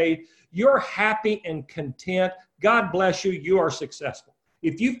are paid, you're happy and content, God bless you, you are successful.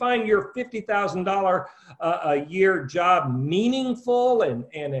 If you find your $50,000 a year job meaningful and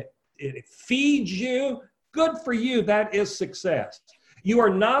it feeds you, good for you, that is success. You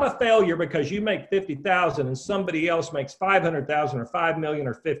are not a failure because you make $50,000 and somebody else makes $500,000 or $5 million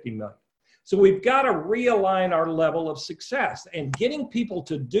or $50 million. So we've got to realign our level of success, and getting people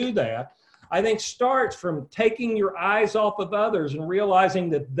to do that, I think, starts from taking your eyes off of others and realizing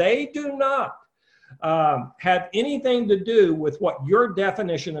that they do not have anything to do with what your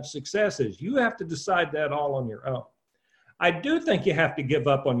definition of success is. You have to decide that all on your own. I do think you have to give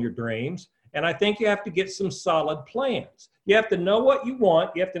up on your dreams, and I think you have to get some solid plans. You have to know what you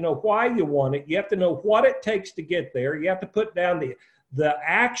want. You have to know why you want it. You have to know what it takes to get there. You have to put down the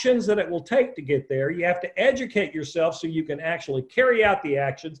actions that it will take to get there. You have to educate yourself so you can actually carry out the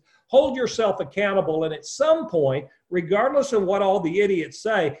actions, hold yourself accountable, and at some point, regardless of what all the idiots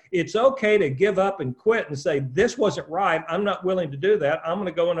say, it's okay to give up and quit and say, this wasn't right. I'm not willing to do that. I'm going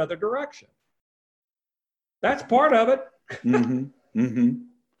to go another direction. That's part of it. Mm-hmm. Mm-hmm.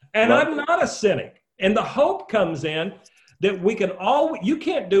 And I'm not a cynic. And the hope comes in that we can you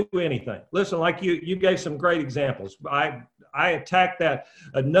can't do anything. Listen, like you gave some great examples. I attack that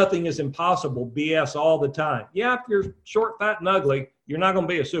nothing is impossible BS all the time. Yeah, if you're short, fat, and ugly, you're not going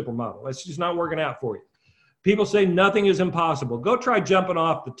to be a supermodel. It's just not working out for you. People say nothing is impossible. Go try jumping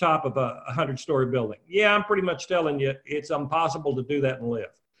off the top of a 100-story building. Yeah, I'm pretty much telling you it's impossible to do that and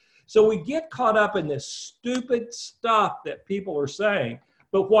live. So we get caught up in this stupid stuff that people are saying.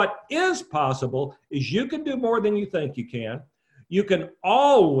 But what is possible is you can do more than you think you can. You can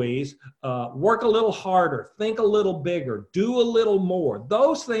always work a little harder, think a little bigger, do a little more.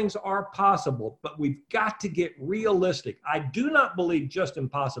 Those things are possible, but we've got to get realistic. I do not believe just in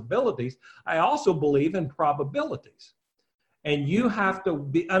possibilities. I also believe in probabilities. And you have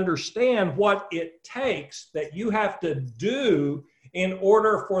to understand what it takes that you have to do in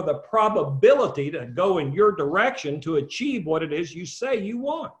order for the probability to go in your direction to achieve what it is you say you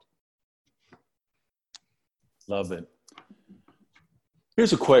want. Love it.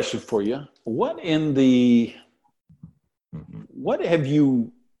 Here's a question for you. What have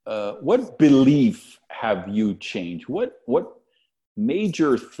you what belief have you changed? What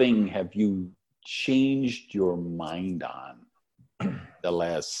major thing have you changed your mind on the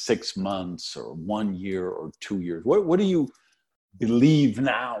last 6 months or 1 year or 2 years? What do you believe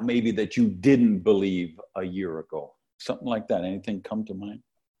now maybe that you didn't believe a year ago? Something like that. Anything come to mind?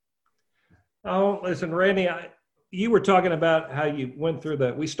 Oh, listen, Randy, you were talking about how you went through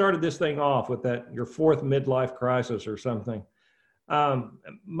we started this thing off with your fourth midlife crisis or something.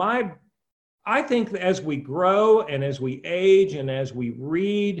 I think that as we grow and as we age and as we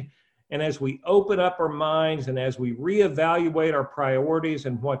read and as we open up our minds and as we reevaluate our priorities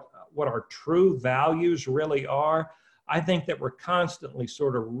and what our true values really are, I think that we're constantly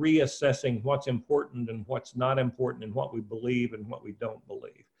sort of reassessing what's important and what's not important and what we believe and what we don't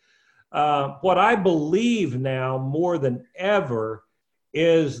believe. What I believe now more than ever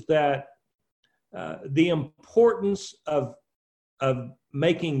is that the importance of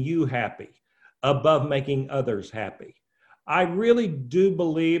making you happy above making others happy. I really do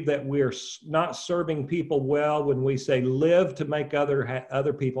believe that we're not serving people well when we say live to make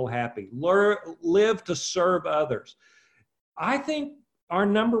other people happy, live to serve others. I think our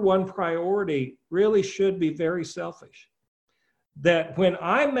number one priority really should be very selfish. That when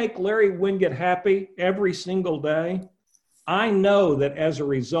I make Larry Winget happy every single day, I know that as a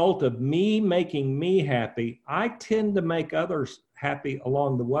result of me making me happy, I tend to make others happy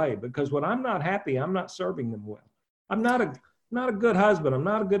along the way, because when I'm not happy, I'm not serving them well. I'm not a good husband. I'm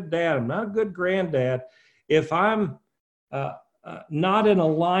not a good dad. I'm not a good granddad if I'm not in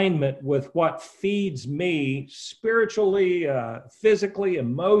alignment with what feeds me spiritually, physically,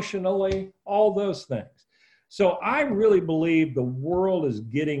 emotionally, all those things. So I really believe the world is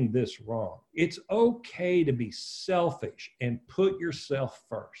getting this wrong. It's okay to be selfish and put yourself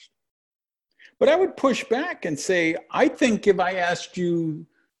first. But I would push back and say, I think if I asked you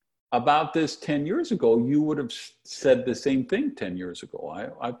about this 10 years ago, you would have said the same thing 10 years ago.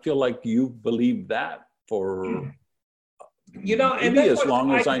 I feel like you believed that for maybe as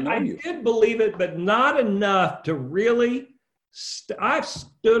long as I know you. I did believe it, but not enough to really. I've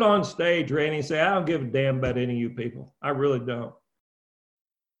stood on stage, Randy, and say, I don't give a damn about any of you people. I really don't.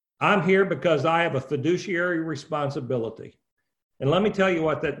 I'm here because I have a fiduciary responsibility. And let me tell you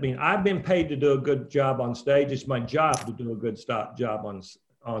what that means. I've been paid to do a good job on stage. It's my job to do a good job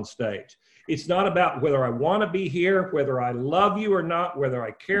on stage. It's not about whether I want to be here, whether I love you or not, whether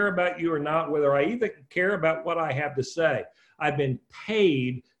I care about you or not, whether I even care about what I have to say. I've been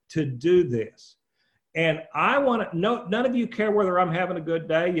paid to do this. And I want to know, none of you care whether I'm having a good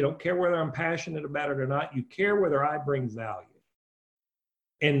day. You don't care whether I'm passionate about it or not. You care whether I bring value.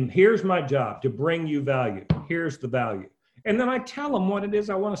 And here's my job, to bring you value. Here's the value. And then I tell them what it is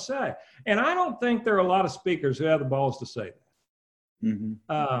I want to say. And I don't think there are a lot of speakers who have the balls to say that.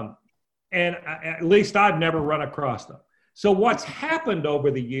 Mm-hmm. At least I've never run across them. So what's happened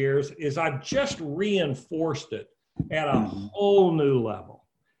over the years is I've just reinforced it at a whole new level.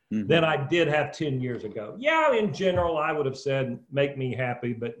 Than I did have 10 years ago. Yeah, in general, I would have said, make me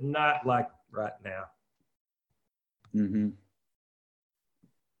happy, but not like right now. Mm-hmm.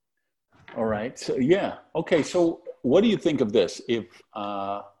 All right. So, yeah. Okay. So what do you think of this? If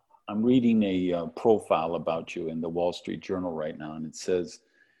I'm reading a profile about you in the Wall Street Journal right now, and it says,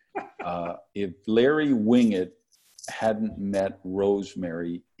 if Larry Winget hadn't met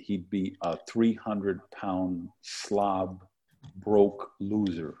Rosemary, he'd be a 300-pound slob broke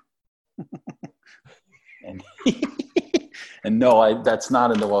loser. and no, that's not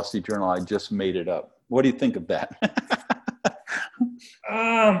in the Wall Street Journal. I just made it up. What do you think of that?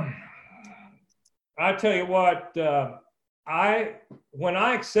 I tell you what, when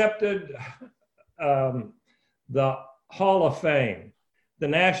I accepted the Hall of Fame, the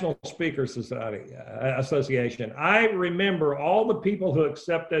National Speaker Society Association, I remember all the people who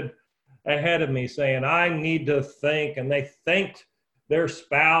accepted ahead of me saying, I need to thank, and they thanked their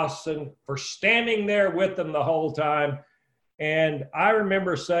spouse and for standing there with them the whole time. And I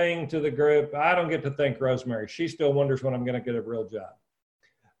remember saying to the group, I don't get to thank Rosemary. She still wonders when I'm going to get a real job.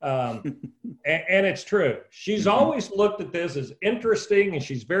 And it's true. She's always looked at this as interesting, and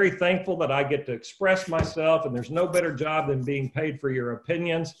she's very thankful that I get to express myself, and there's no better job than being paid for your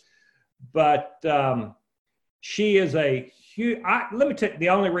opinions. But she is a huge, let me tell you, the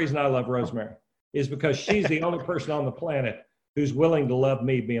only reason I love Rosemary is because she's the only person on the planet who's willing to love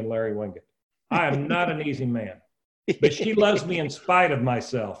me being Larry Winget. I am not an easy man, but she loves me in spite of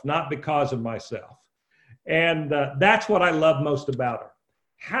myself, not because of myself. And that's what I love most about her.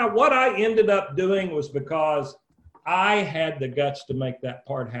 What I ended up doing was because I had the guts to make that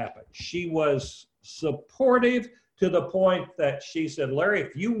part happen. She was supportive to the point that she said, Larry,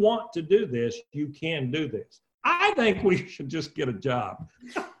 if you want to do this, you can do this. I think we should just get a job.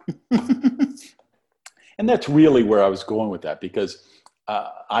 And that's really where I was going with that, because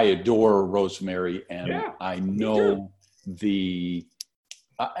I adore Rosemary, and I know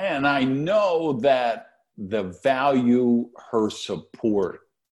I know that the value her support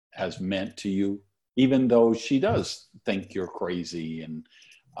has meant to you, even though she does think you're crazy. And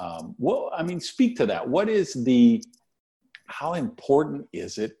speak to that. How important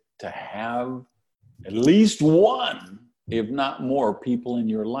is it to have at least one, if not more, people in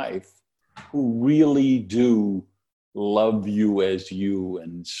your life who really do love you as you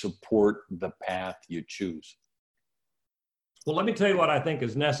and support the path you choose? Well, let me tell you what I think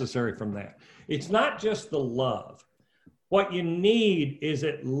is necessary from that. It's not just the love. What you need is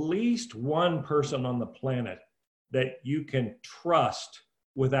at least one person on the planet that you can trust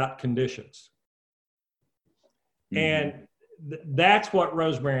without conditions. Mm-hmm. And that's what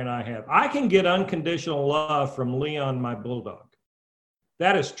Rosemary and I have. I can get unconditional love from Leon, my bulldog.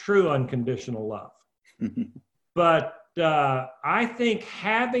 That is true unconditional love. But I think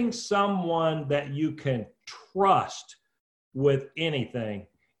having someone that you can trust with anything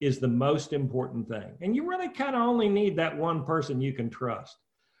is the most important thing. And you really kind of only need that one person you can trust,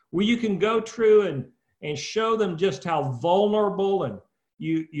 where you can go through and show them just how vulnerable and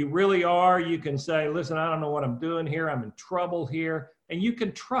you really are. You can say, listen, I don't know what I'm doing here. I'm in trouble here. And you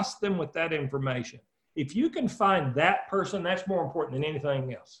can trust them with that information. If you can find that person, that's more important than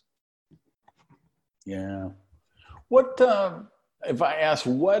anything else. Yeah. What, if I ask,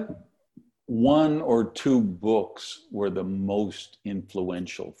 what one or two books were the most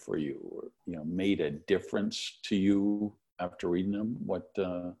influential for you, or made a difference to you after reading them? What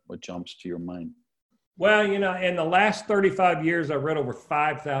jumps to your mind? Well, in the last 35 years, I read over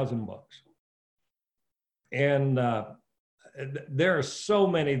 5,000 books. And there are so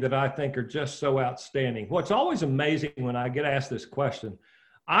many that I think are just so outstanding. What's always amazing when I get asked this question,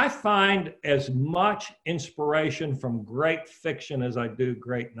 I find as much inspiration from great fiction as I do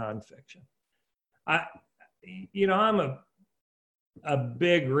great nonfiction. I'm a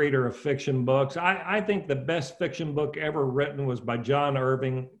big reader of fiction books. I think the best fiction book ever written was by John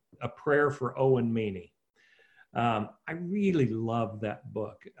Irving, A Prayer for Owen Meany. I really love that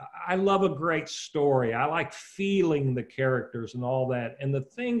book. I love a great story. I like feeling the characters and all that, and the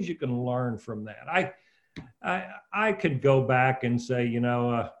things you can learn from that. I could go back and say,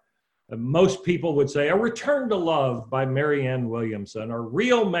 most people would say A Return to Love by Marianne Williamson, or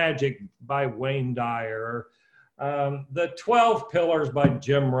Real Magic by Wayne Dyer, or The 12 Pillars by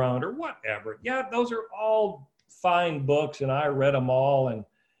Jim Rohn, or whatever. Yeah, those are all fine books, and I read them all.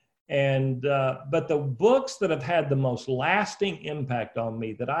 But the books that have had the most lasting impact on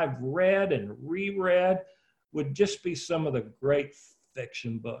me that I've read and reread would just be some of the great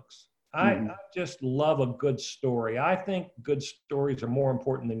fiction books. I just love a good story. I think good stories are more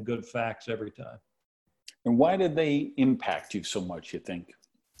important than good facts every time. And why did they impact you so much, you think?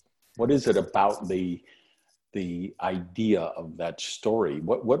 What is it about the idea of that story?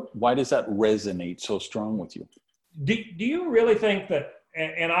 Why does that resonate so strong with you? Do you really think that,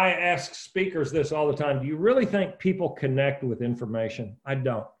 and I ask speakers this all the time, do you really think people connect with information? I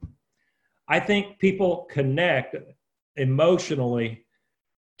don't. I think people connect emotionally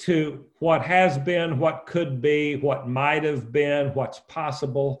to what has been, what could be, what might have been, what's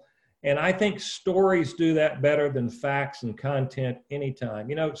possible. And I think stories do that better than facts and content anytime.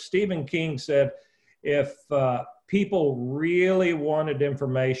 Stephen King said, if people really wanted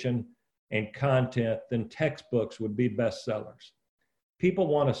information and content, then textbooks would be bestsellers. People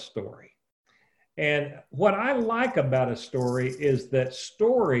want a story. And what I like about a story is that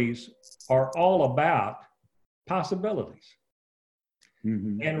stories are all about possibilities.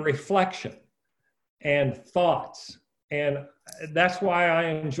 Mm-hmm. And reflection and thoughts. And that's why I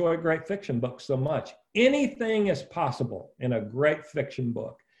enjoy great fiction books so much. Anything is possible in a great fiction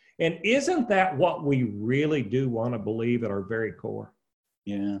book. And isn't that what we really do want to believe at our very core?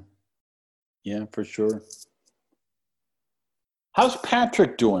 Yeah. Yeah, for sure. How's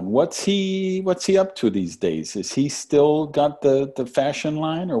Patrick doing? What's he up to these days? Is he still got the fashion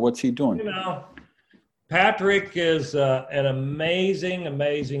line, or what's he doing? Patrick is an amazing,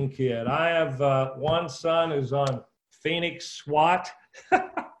 amazing kid. I have one son who's on Phoenix SWAT,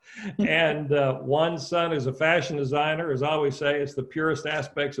 and one son who's a fashion designer. As I always say, it's the purest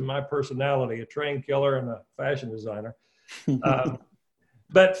aspects of my personality, a trained killer and a fashion designer.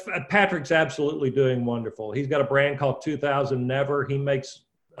 But Patrick's absolutely doing wonderful. He's got a brand called 2000 Never. He makes,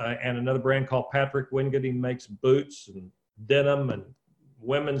 and another brand called Patrick Wingate. He makes boots and denim and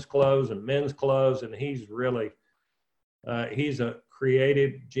women's clothes and men's clothes, and he's really He's a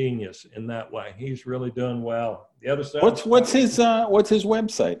creative genius in that way. He's really doing well. The other stuff. What's his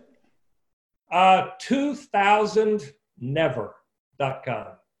website? 2000never.com.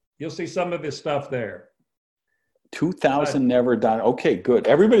 You'll see some of his stuff there. 2000never. Okay, good.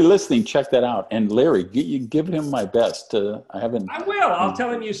 Everybody listening, check that out. And Larry, give him my best. I will. I'll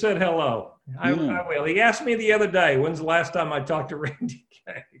tell him you said hello. I will. He asked me the other day, when's the last time I talked to Randy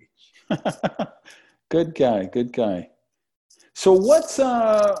Gage? Good guy. So what's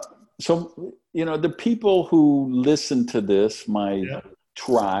the people who listen to this, my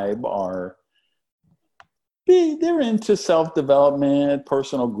tribe, they're into self-development,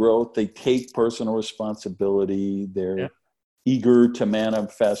 personal growth. They take personal responsibility. They're eager to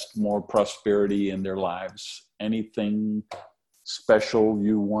manifest more prosperity in their lives. Anything special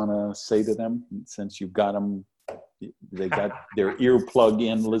you want to say to them, since you've got them? They got their earplug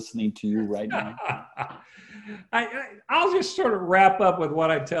in listening to you right now. I'll just sort of wrap up with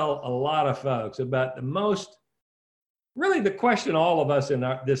what I tell a lot of folks about the question all of us in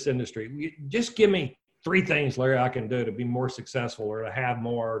this industry. Just give me 3 things, Larry, I can do to be more successful or to have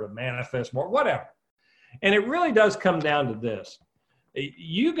more or to manifest more, whatever. And it really does come down to this.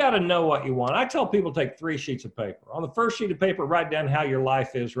 You got to know what you want. I tell people take 3 sheets of paper. On the first sheet of paper, write down how your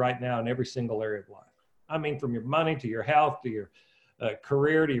life is right now in every single area of life. I mean, from your money to your health to your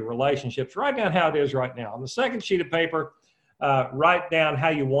career to your relationships, write down how it is right now. On the second sheet of paper, write down how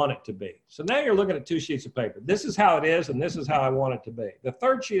you want it to be. So now you're looking at 2 sheets of paper. This is how it is, and this is how I want it to be. The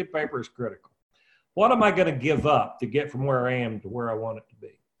third sheet of paper is critical. What am I going to give up to get from where I am to where I want it to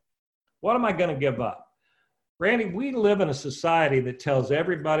be? What am I going to give up? Randy, we live in a society that tells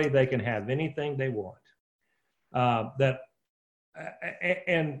everybody they can have anything they want.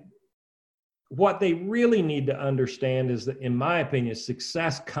 And what they really need to understand is that, in my opinion,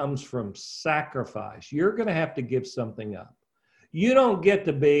 success comes from sacrifice. You're going to have to give something up. You don't get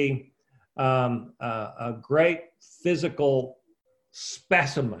to be a great physical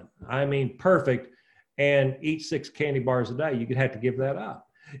specimen, I mean, perfect, and eat 6 candy bars a day. You could have to give that up.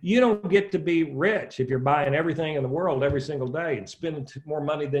 You don't get to be rich if you're buying everything in the world every single day and spending more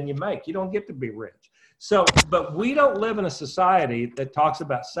money than you make. You don't get to be rich. So, but we don't live in a society that talks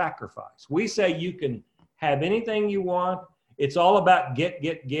about sacrifice. We say you can have anything you want. It's all about get,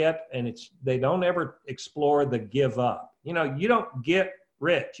 and they don't ever explore the give up. You don't get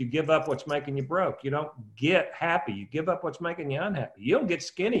rich. You give up what's making you broke. You don't get happy. You give up what's making you unhappy. You don't get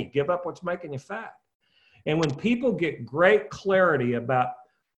skinny. You give up what's making you fat. And when people get great clarity about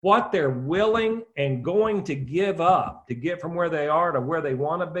what they're willing and going to give up to get from where they are to where they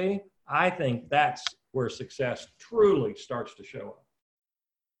want to be, I think that's where success truly starts to show up.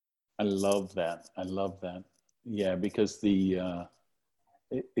 I love that. Yeah, because the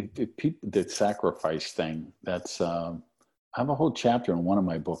sacrifice thing, that's, I have a whole chapter in one of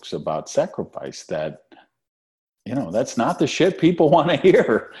my books about sacrifice that, that's not the shit people want to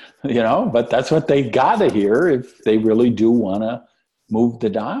hear, but that's what they got to hear if they really do want to move the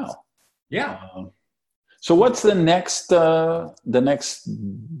dial. Yeah. So what's the next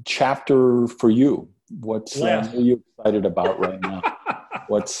chapter for you? What are you excited about right now?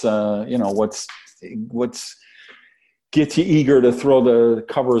 What's gets you eager to throw the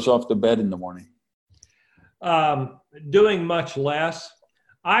covers off the bed in the morning? Doing much less.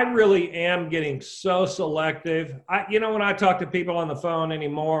 I really am getting so selective. When I talk to people on the phone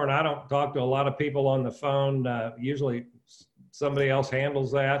anymore, and I don't talk to a lot of people on the phone, usually somebody else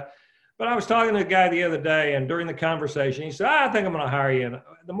handles that. But I was talking to a guy the other day, and during the conversation, he said, I think I'm going to hire you. And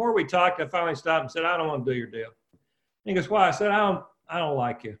the more we talked, I finally stopped and said, I don't want to do your deal. And he goes, why? I said, I don't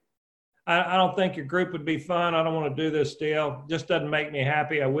like you. I don't think your group would be fun. I don't want to do this deal. It just doesn't make me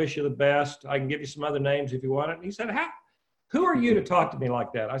happy. I wish you the best. I can give you some other names if you want it. And he said, who are you to talk to me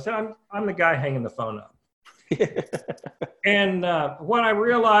like that? I said, I'm the guy hanging the phone up. And what I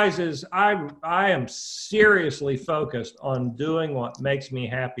realize is I am seriously focused on doing what makes me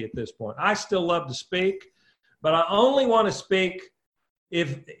happy at this point. I still love to speak, but I only want to speak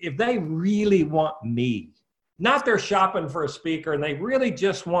if they really want me. Not they're shopping for a speaker and they really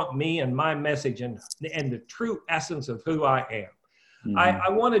just want me and my message and the true essence of who I am. Mm-hmm. I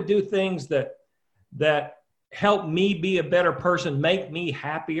want to do things that help me be a better person, make me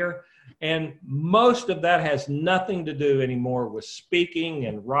happier. And most of that has nothing to do anymore with speaking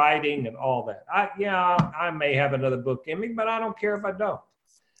and writing and all that. I may have another book in me, but I don't care if I don't.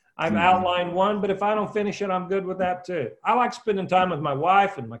 I've outlined one, but if I don't finish it, I'm good with that too. I like spending time with my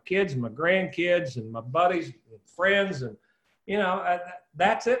wife and my kids and my grandkids and my buddies and friends. And,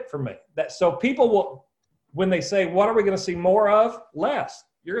 that's it for me. So people will, when they say, what are we going to see more of? Less.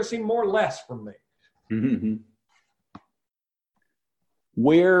 You're going to see more less from me. Mm-hmm.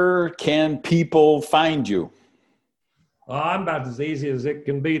 Where can people find you? Oh, I'm about as easy as it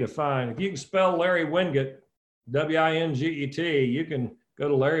can be to find. If you can spell Larry Winget, Winget, you can go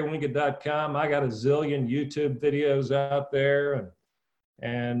to LarryWinget.com. I got a zillion YouTube videos out there,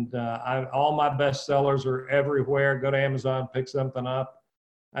 and all my bestsellers are everywhere. Go to Amazon, pick something up.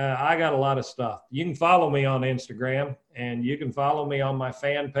 I got a lot of stuff. You can follow me on Instagram, and you can follow me on my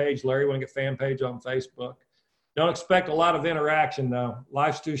fan page, Larry Winget fan page on Facebook. Don't expect a lot of interaction, though.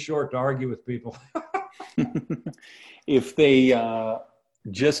 Life's too short to argue with people. If they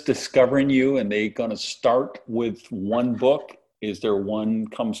just discovering you and they're going to start with one book, is there one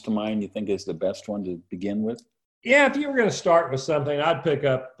comes to mind you think is the best one to begin with? Yeah, if you were going to start with something, I'd pick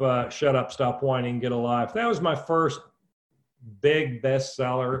up Shut Up, Stop Whining, Get a Life. That was my first big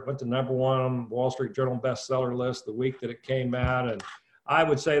bestseller. It went to #1 on Wall Street Journal bestseller list the week that it came out. And I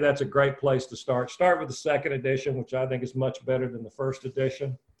would say that's a great place to start. Start with the second edition, which I think is much better than the first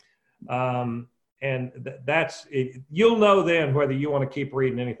edition. And that's it. You'll know then whether you want to keep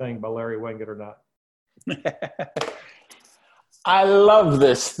reading anything by Larry Winget or not. I love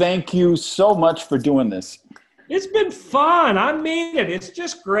this. Thank you so much for doing this. It's been fun. I mean it. It's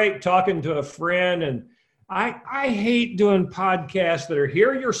just great talking to a friend. And I hate doing podcasts that are,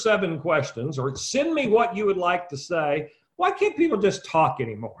 here are your 7 questions, or send me what you would like to say. Why can't people just talk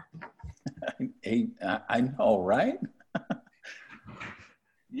anymore? I know, right?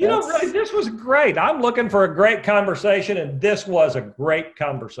 Really, this was great. I'm looking for a great conversation, and this was a great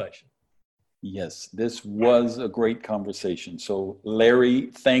conversation. Yes, this was a great conversation. So,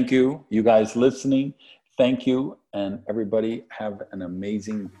 Larry, thank you. You guys listening, thank you. And everybody have an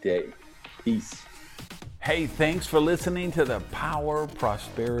amazing day. Peace. Hey, thanks for listening to the Power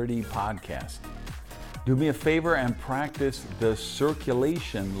Prosperity Podcast. Do me a favor and practice the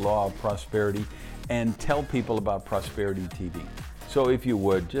circulation law of prosperity and tell people about Prosperity TV. So if you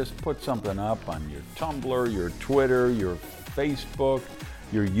would, just put something up on your Tumblr, your Twitter, your Facebook,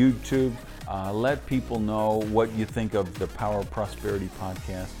 your YouTube. Let people know what you think of the Power Prosperity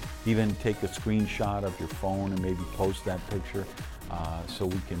Podcast. Even take a screenshot of your phone and maybe post that picture so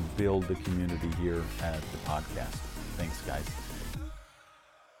we can build the community here at the podcast. Thanks, guys.